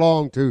take God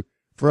long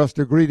for us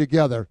to agree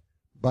together.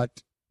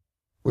 But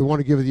we want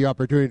to give you the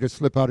opportunity to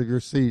slip out of your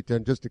seat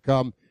and just to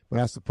come.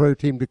 We'll ask the prayer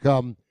team to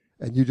come,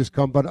 and you just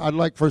come. But I'd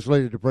like First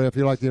Lady to pray. I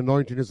feel like the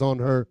anointing is on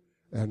her,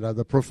 and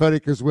the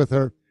prophetic is with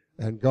her,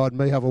 and God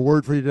may have a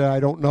word for you today. I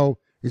don't know.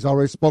 He's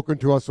already spoken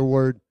to us a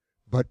word.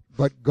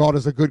 But God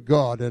is a good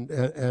God,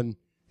 and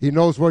he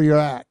knows where you're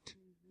at.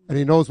 And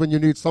he knows when you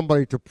need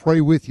somebody to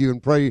pray with you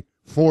and pray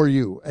for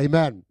you.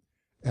 Amen.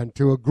 And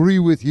to agree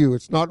with you.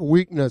 It's not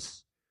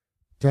weakness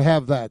to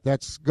have that.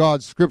 That's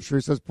God's scripture.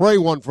 He says, pray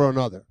one for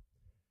another.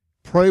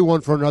 Pray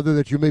one for another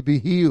that you may be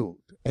healed.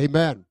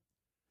 Amen.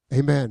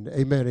 Amen.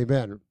 Amen.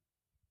 Amen.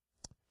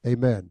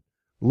 Amen.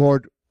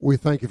 Lord, we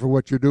thank you for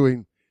what you're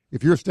doing.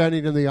 If you're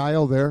standing in the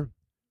aisle there,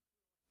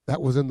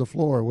 that was in the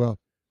floor. Well,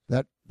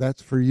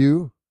 that's for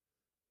you.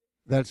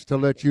 That's to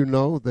let you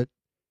know that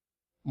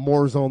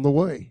more's on the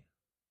way.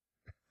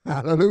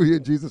 Hallelujah,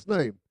 in Jesus'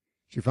 name.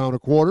 She found a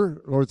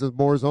quarter. Lord says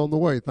more's on the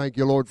way. Thank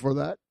you, Lord, for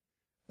that.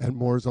 And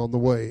more's on the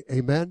way.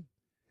 Amen.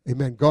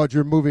 Amen. God,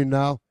 you're moving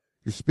now.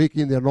 You're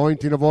speaking the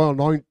anointing of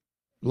oil.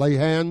 Lay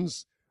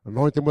hands.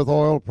 Anoint them with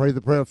oil. Pray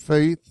the prayer of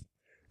faith.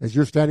 As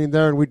you're standing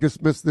there and we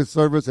dismiss this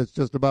service, it's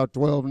just about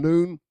 12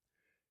 noon.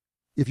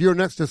 If you're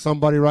next to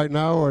somebody right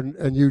now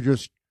and you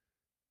just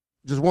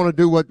want to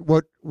do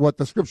what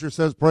the scripture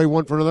says, pray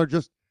one for another,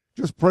 just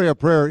pray a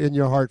prayer in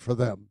your heart for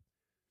them.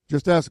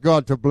 Just ask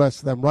God to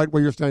bless them right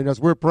where you're standing. As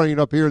we're praying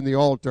up here in the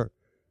altar,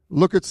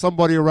 look at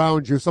somebody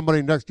around you,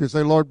 somebody next to you,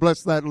 say, Lord,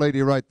 bless that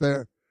lady right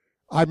there.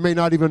 I may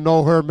not even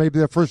know her. Maybe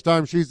the first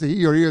time he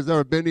has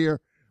ever been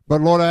here. But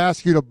Lord, I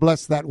ask you to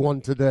bless that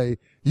one today.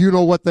 You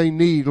know what they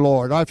need,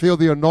 Lord. I feel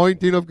the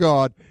anointing of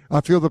God.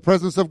 I feel the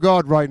presence of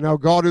God right now.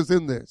 God is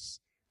in this.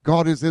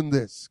 God is in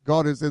this.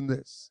 God is in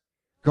this.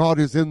 God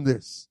is in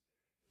this.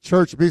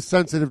 Church, be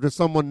sensitive to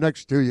someone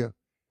next to you.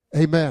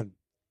 Amen.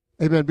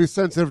 Amen. Be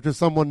sensitive to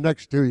someone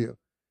next to you.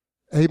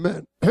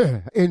 Amen.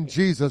 In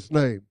Jesus'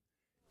 name.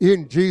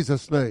 In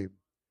Jesus' name.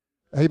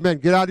 Amen.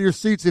 Get out of your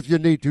seats if you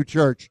need to,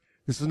 church.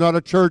 This is not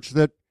a church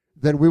that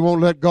we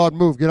won't let God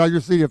move. Get out of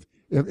your seat.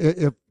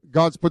 If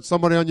God's put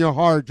somebody on your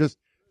heart, just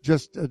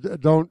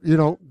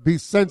don't, be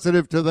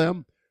sensitive to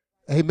them.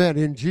 Amen.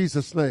 In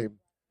Jesus' name.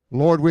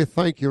 Lord, we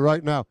thank you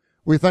right now.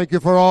 We thank you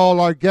for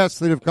all our guests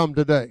that have come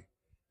today.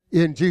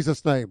 In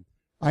Jesus' name.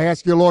 I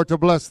ask you, Lord, to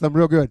bless them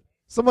real good.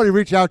 Somebody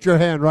reach out your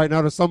hand right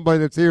now to somebody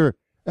that's here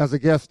as a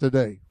guest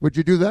today. Would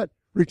you do that?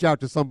 Reach out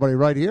to somebody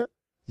right here.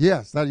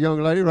 Yes, that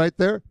young lady right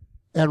there.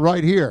 And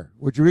right here.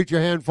 Would you reach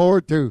your hand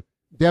forward to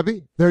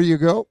Debbie? There you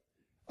go.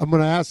 I'm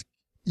going to ask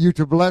you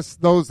to bless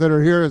those that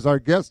are here as our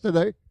guests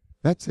today.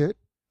 That's it.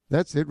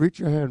 That's it. Reach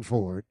your hand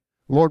forward.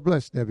 Lord,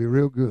 bless Debbie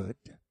real good.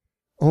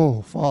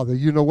 Oh, Father,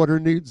 you know what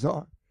her needs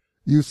are.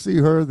 You see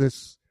her,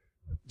 this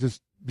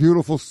just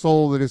beautiful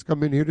soul that has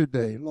come in here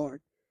today,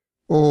 Lord.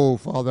 Oh,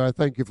 Father, I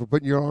thank you for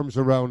putting your arms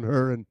around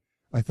her, and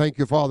I thank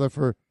you, Father,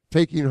 for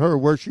taking her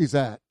where she's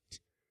at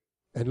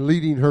and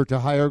leading her to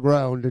higher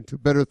ground and to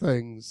better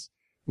things.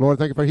 Lord,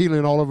 thank you for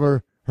healing all of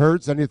her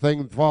hurts,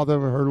 anything, Father,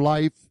 her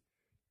life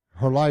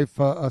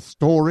a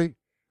story.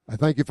 I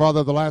thank you,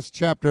 Father, the last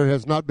chapter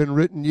has not been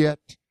written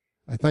yet.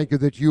 I thank you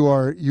that you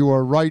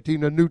are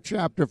writing a new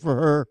chapter for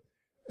her,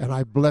 and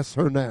I bless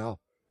her now.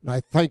 And I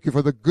thank you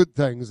for the good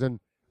things, and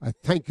I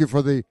thank you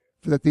for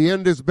that the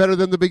end is better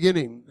than the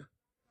beginning.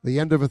 The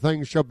end of a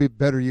thing shall be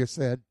better, you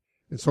said.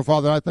 And so,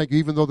 Father, I thank you,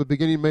 even though the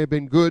beginning may have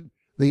been good,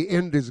 the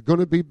end is going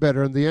to be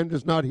better, and the end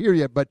is not here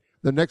yet, but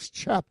the next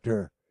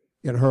chapter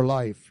in her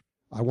life,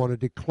 I want to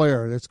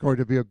declare it's going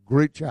to be a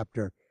great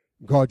chapter.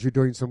 God, you're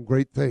doing some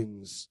great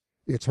things.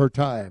 It's her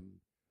time.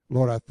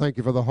 Lord, I thank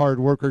you for the hard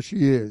worker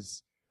she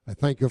is. I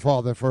thank you,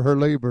 Father, for her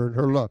labor and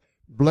her love.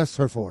 Bless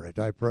her for it,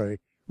 I pray.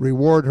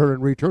 Reward her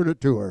and return it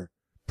to her.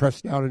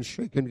 Pressed down and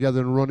shaken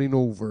together and running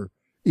over.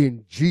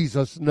 In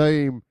Jesus'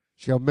 name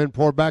shall men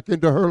pour back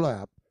into her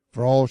lap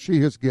for all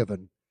she has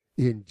given.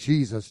 In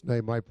Jesus'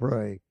 name I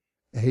pray.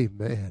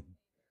 Amen.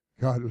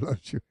 God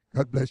bless you.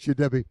 God bless you,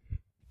 Debbie.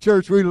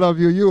 Church, we love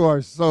you. You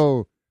are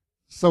so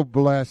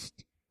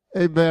blessed.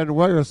 Amen.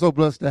 We are so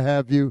blessed to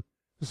have you.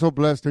 So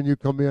blessed when you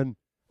come in.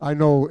 I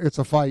know it's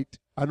a fight.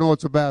 I know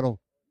it's a battle.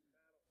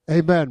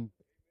 Amen.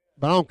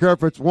 But I don't care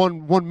if it's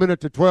 1 minute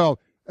to 12.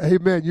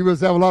 Amen. You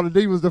must have a lot of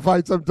demons to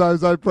fight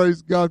sometimes. I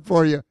praise God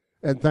for you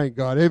and thank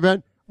God.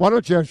 Amen. Why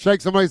don't you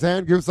shake somebody's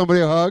hand, give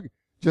somebody a hug,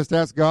 just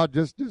ask God,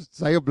 just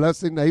say a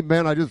blessing.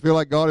 Amen. I just feel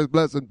like God is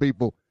blessing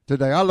people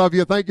today. I love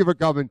you. Thank you for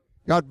coming.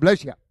 God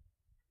bless you.